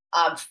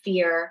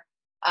 fear.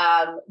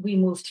 We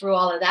move through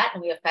all of that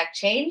and we affect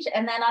change.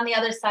 And then on the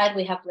other side,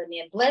 we have Lindy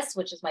and Bliss,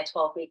 which is my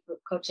 12-week group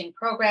coaching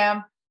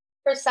program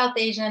for South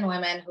Asian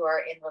women who are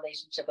in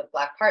relationship with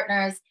Black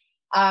partners.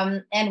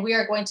 And we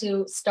are going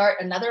to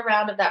start another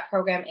round of that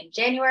program in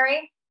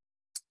January.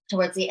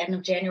 Towards the end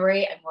of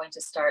January, I'm going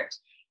to start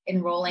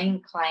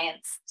enrolling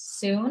clients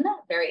soon.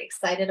 Very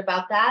excited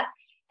about that.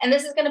 And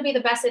this is going to be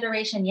the best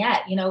iteration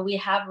yet. We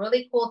have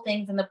really cool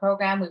things in the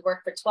program. We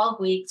work for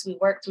 12 weeks. We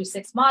work through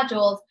 6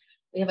 modules.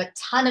 We have a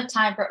ton of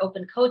time for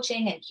open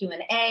coaching and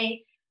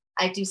Q&A.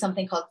 I do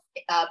something called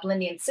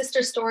Blindian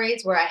Sister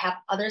Stories, where I have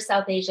other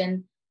South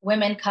Asian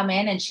women come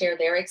in and share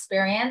their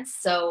experience.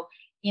 So,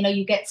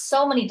 you get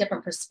so many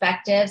different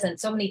perspectives and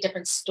so many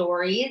different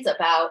stories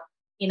about,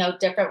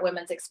 different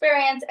women's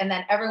experience. And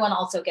then everyone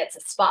also gets a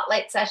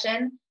spotlight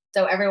session.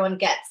 So everyone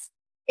gets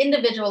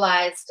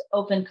individualized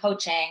open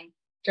coaching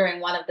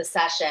during one of the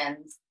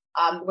sessions,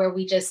 where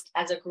we just,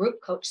 as a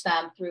group, coach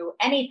them through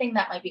anything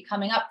that might be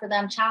coming up for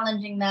them,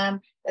 challenging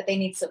them that they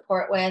need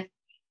support with.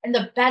 And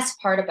the best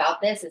part about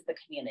this is the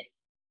community.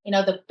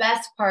 The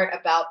best part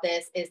about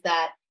this is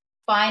that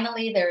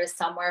finally there is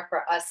somewhere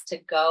for us to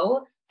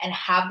go and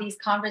have these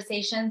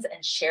conversations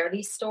and share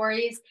these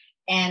stories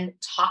and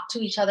talk to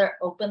each other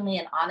openly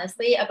and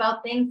honestly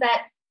about things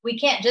that we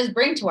can't just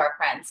bring to our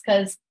friends,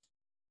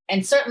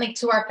 and certainly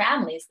to our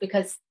families,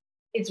 because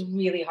it's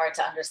really hard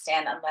to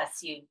understand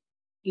unless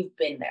you've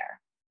been there.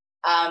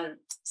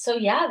 So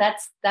yeah,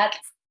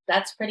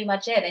 that's pretty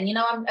much it. And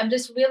I'm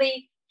just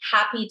really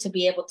happy to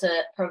be able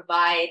to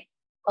provide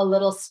a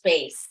little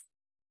space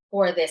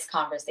for this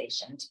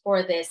conversation,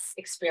 for this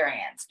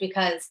experience,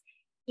 because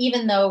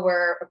even though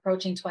we're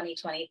approaching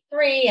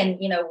 2023 and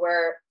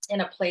we're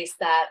in a place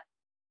that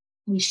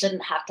we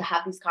shouldn't have to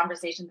have these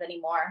conversations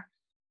anymore,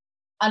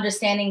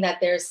 understanding that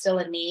there's still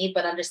a need,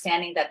 but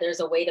understanding that there's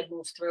a way to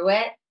move through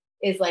it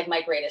is like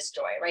my greatest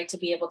joy, right? To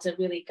be able to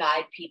really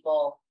guide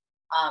people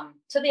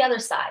to the other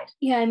side.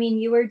 Yeah, I mean,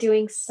 you are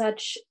doing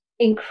such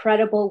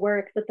incredible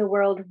work that the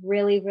world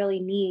really, really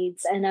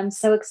needs. And I'm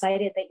so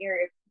excited that you're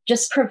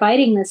just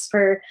providing this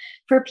for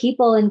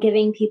people and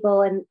giving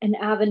people an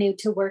avenue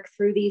to work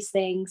through these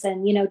things,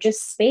 and,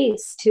 just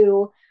space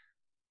to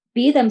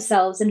be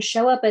themselves and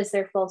show up as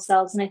their full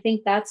selves. And I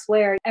think that's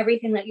where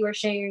everything that you were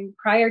sharing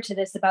prior to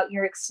this about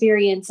your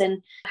experience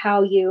and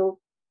how you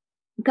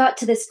got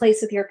to this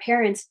place with your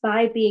parents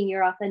by being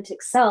your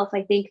authentic self,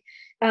 I think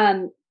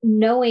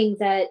knowing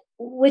that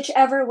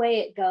whichever way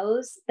it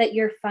goes, that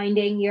you're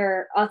finding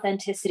your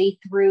authenticity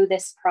through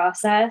this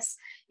process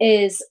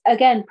is,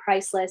 again,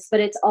 priceless.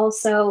 But it's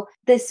also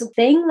this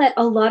thing that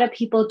a lot of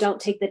people don't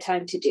take the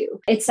time to do.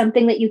 It's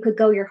something that you could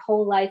go your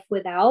whole life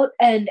without.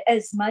 And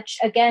as much,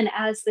 again,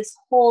 as this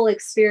whole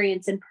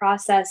experience and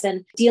process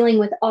and dealing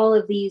with all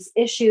of these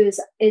issues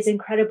is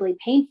incredibly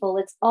painful,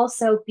 it's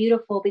also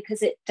beautiful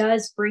because it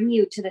does bring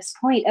you to this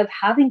point of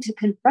having to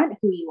confront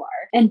who you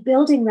are and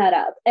building that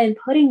up and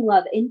putting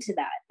love into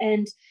that.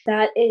 And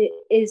that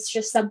is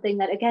just something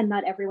that, again,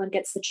 not everyone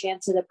gets the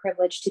chance or the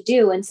privilege to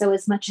do. And so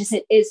as much as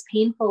it is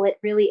painful, it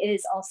really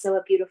is also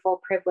a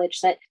beautiful privilege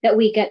that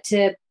we get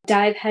to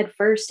dive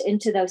headfirst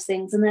into those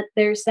things, and that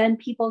there's then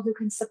people who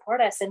can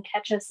support us and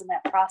catch us in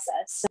that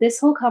process. So this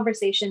whole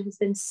conversation has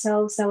been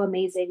so, so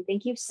amazing.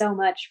 Thank you so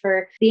much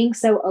for being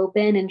so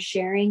open and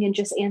sharing and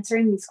just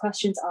answering these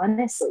questions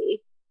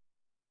honestly.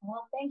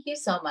 Well, thank you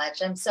so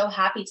much. I'm so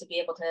happy to be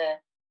able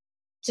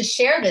to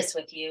share this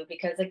with you,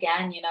 because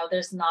again,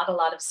 there's not a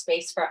lot of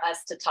space for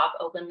us to talk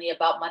openly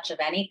about much of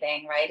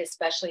anything, right?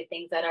 Especially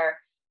things that are,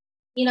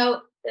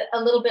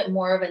 a little bit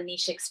more of a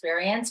niche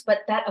experience, but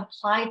that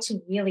apply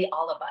to really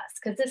all of us.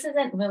 Because this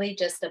isn't really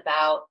just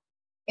about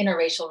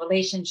interracial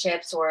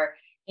relationships or,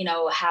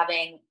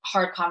 having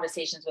hard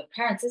conversations with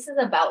parents. This is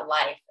about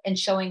life and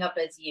showing up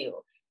as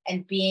you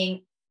and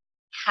being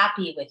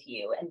happy with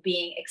you and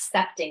being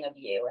accepting of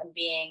you and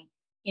being,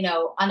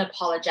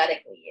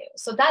 unapologetically you.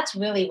 So that's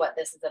really what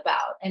this is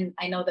about. And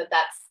I know that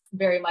that's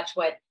very much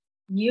what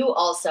you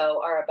also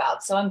are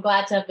about. So I'm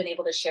glad to have been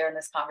able to share in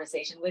this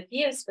conversation with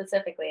you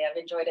specifically. I've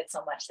enjoyed it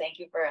so much. Thank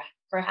you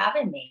for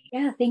having me.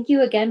 Yeah, thank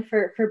you again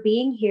for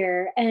being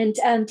here. And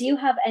do you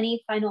have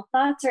any final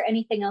thoughts or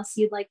anything else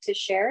you'd like to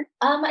share?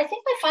 I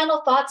think my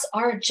final thoughts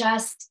are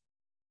just,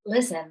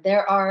 listen,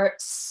 there are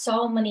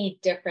so many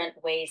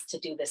different ways to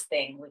do this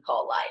thing we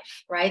call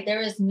life, right?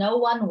 There is no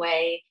one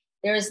way.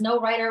 There is no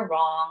right or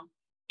wrong.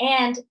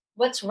 And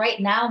what's right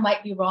now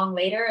might be wrong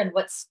later, and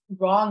what's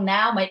wrong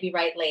now might be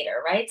right later,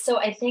 right? So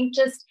I think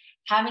just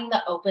having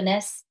the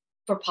openness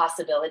for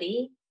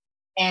possibility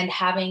and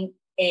having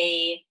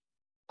an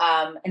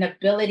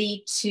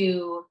ability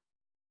to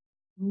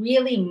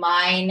really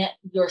mine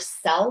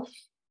yourself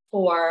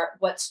for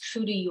what's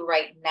true to you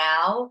right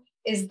now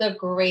is the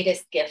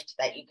greatest gift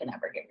that you can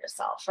ever give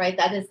yourself, right?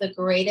 That is the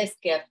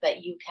greatest gift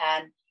that you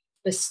can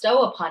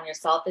bestow upon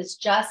yourself, is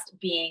just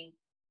being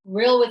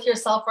real with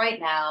yourself right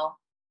now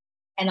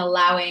and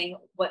allowing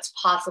what's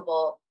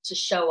possible to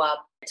show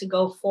up, to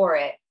go for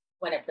it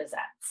when it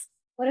presents.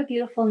 What a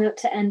beautiful note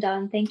to end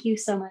on. Thank you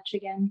so much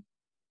again.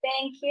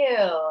 Thank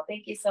you.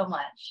 Thank you so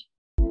much.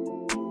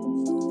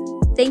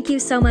 Thank you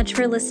so much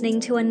for listening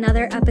to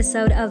another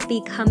episode of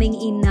Becoming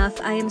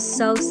Enough. I am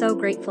so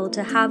grateful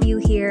to have you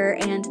here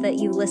and that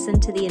you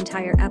listened to the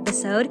entire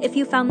episode. If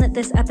you found that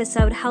this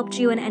episode helped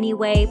you in any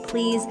way,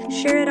 please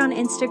share it on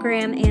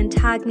Instagram and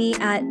tag me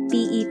at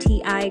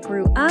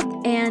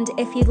BETIGrewUp. And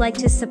if you'd like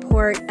to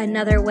support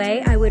another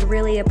way, I would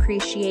really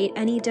appreciate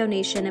any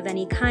donation of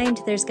any kind.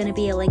 There's going to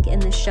be a link in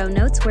the show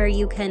notes where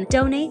you can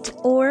donate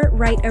or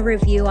write a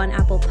review on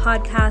Apple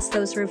Podcasts.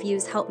 Those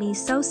reviews help me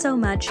so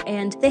much,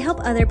 and they help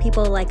other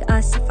people like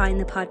us find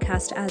the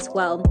podcast as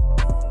well.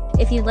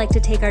 If you'd like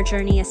to take our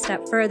journey a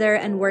step further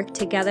and work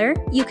together,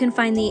 you can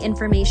find the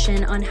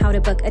information on how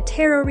to book a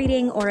tarot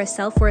reading or a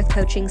self-worth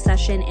coaching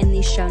session in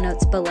the show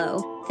notes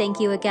below. Thank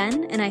you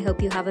again, and I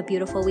hope you have a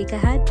beautiful week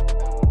ahead.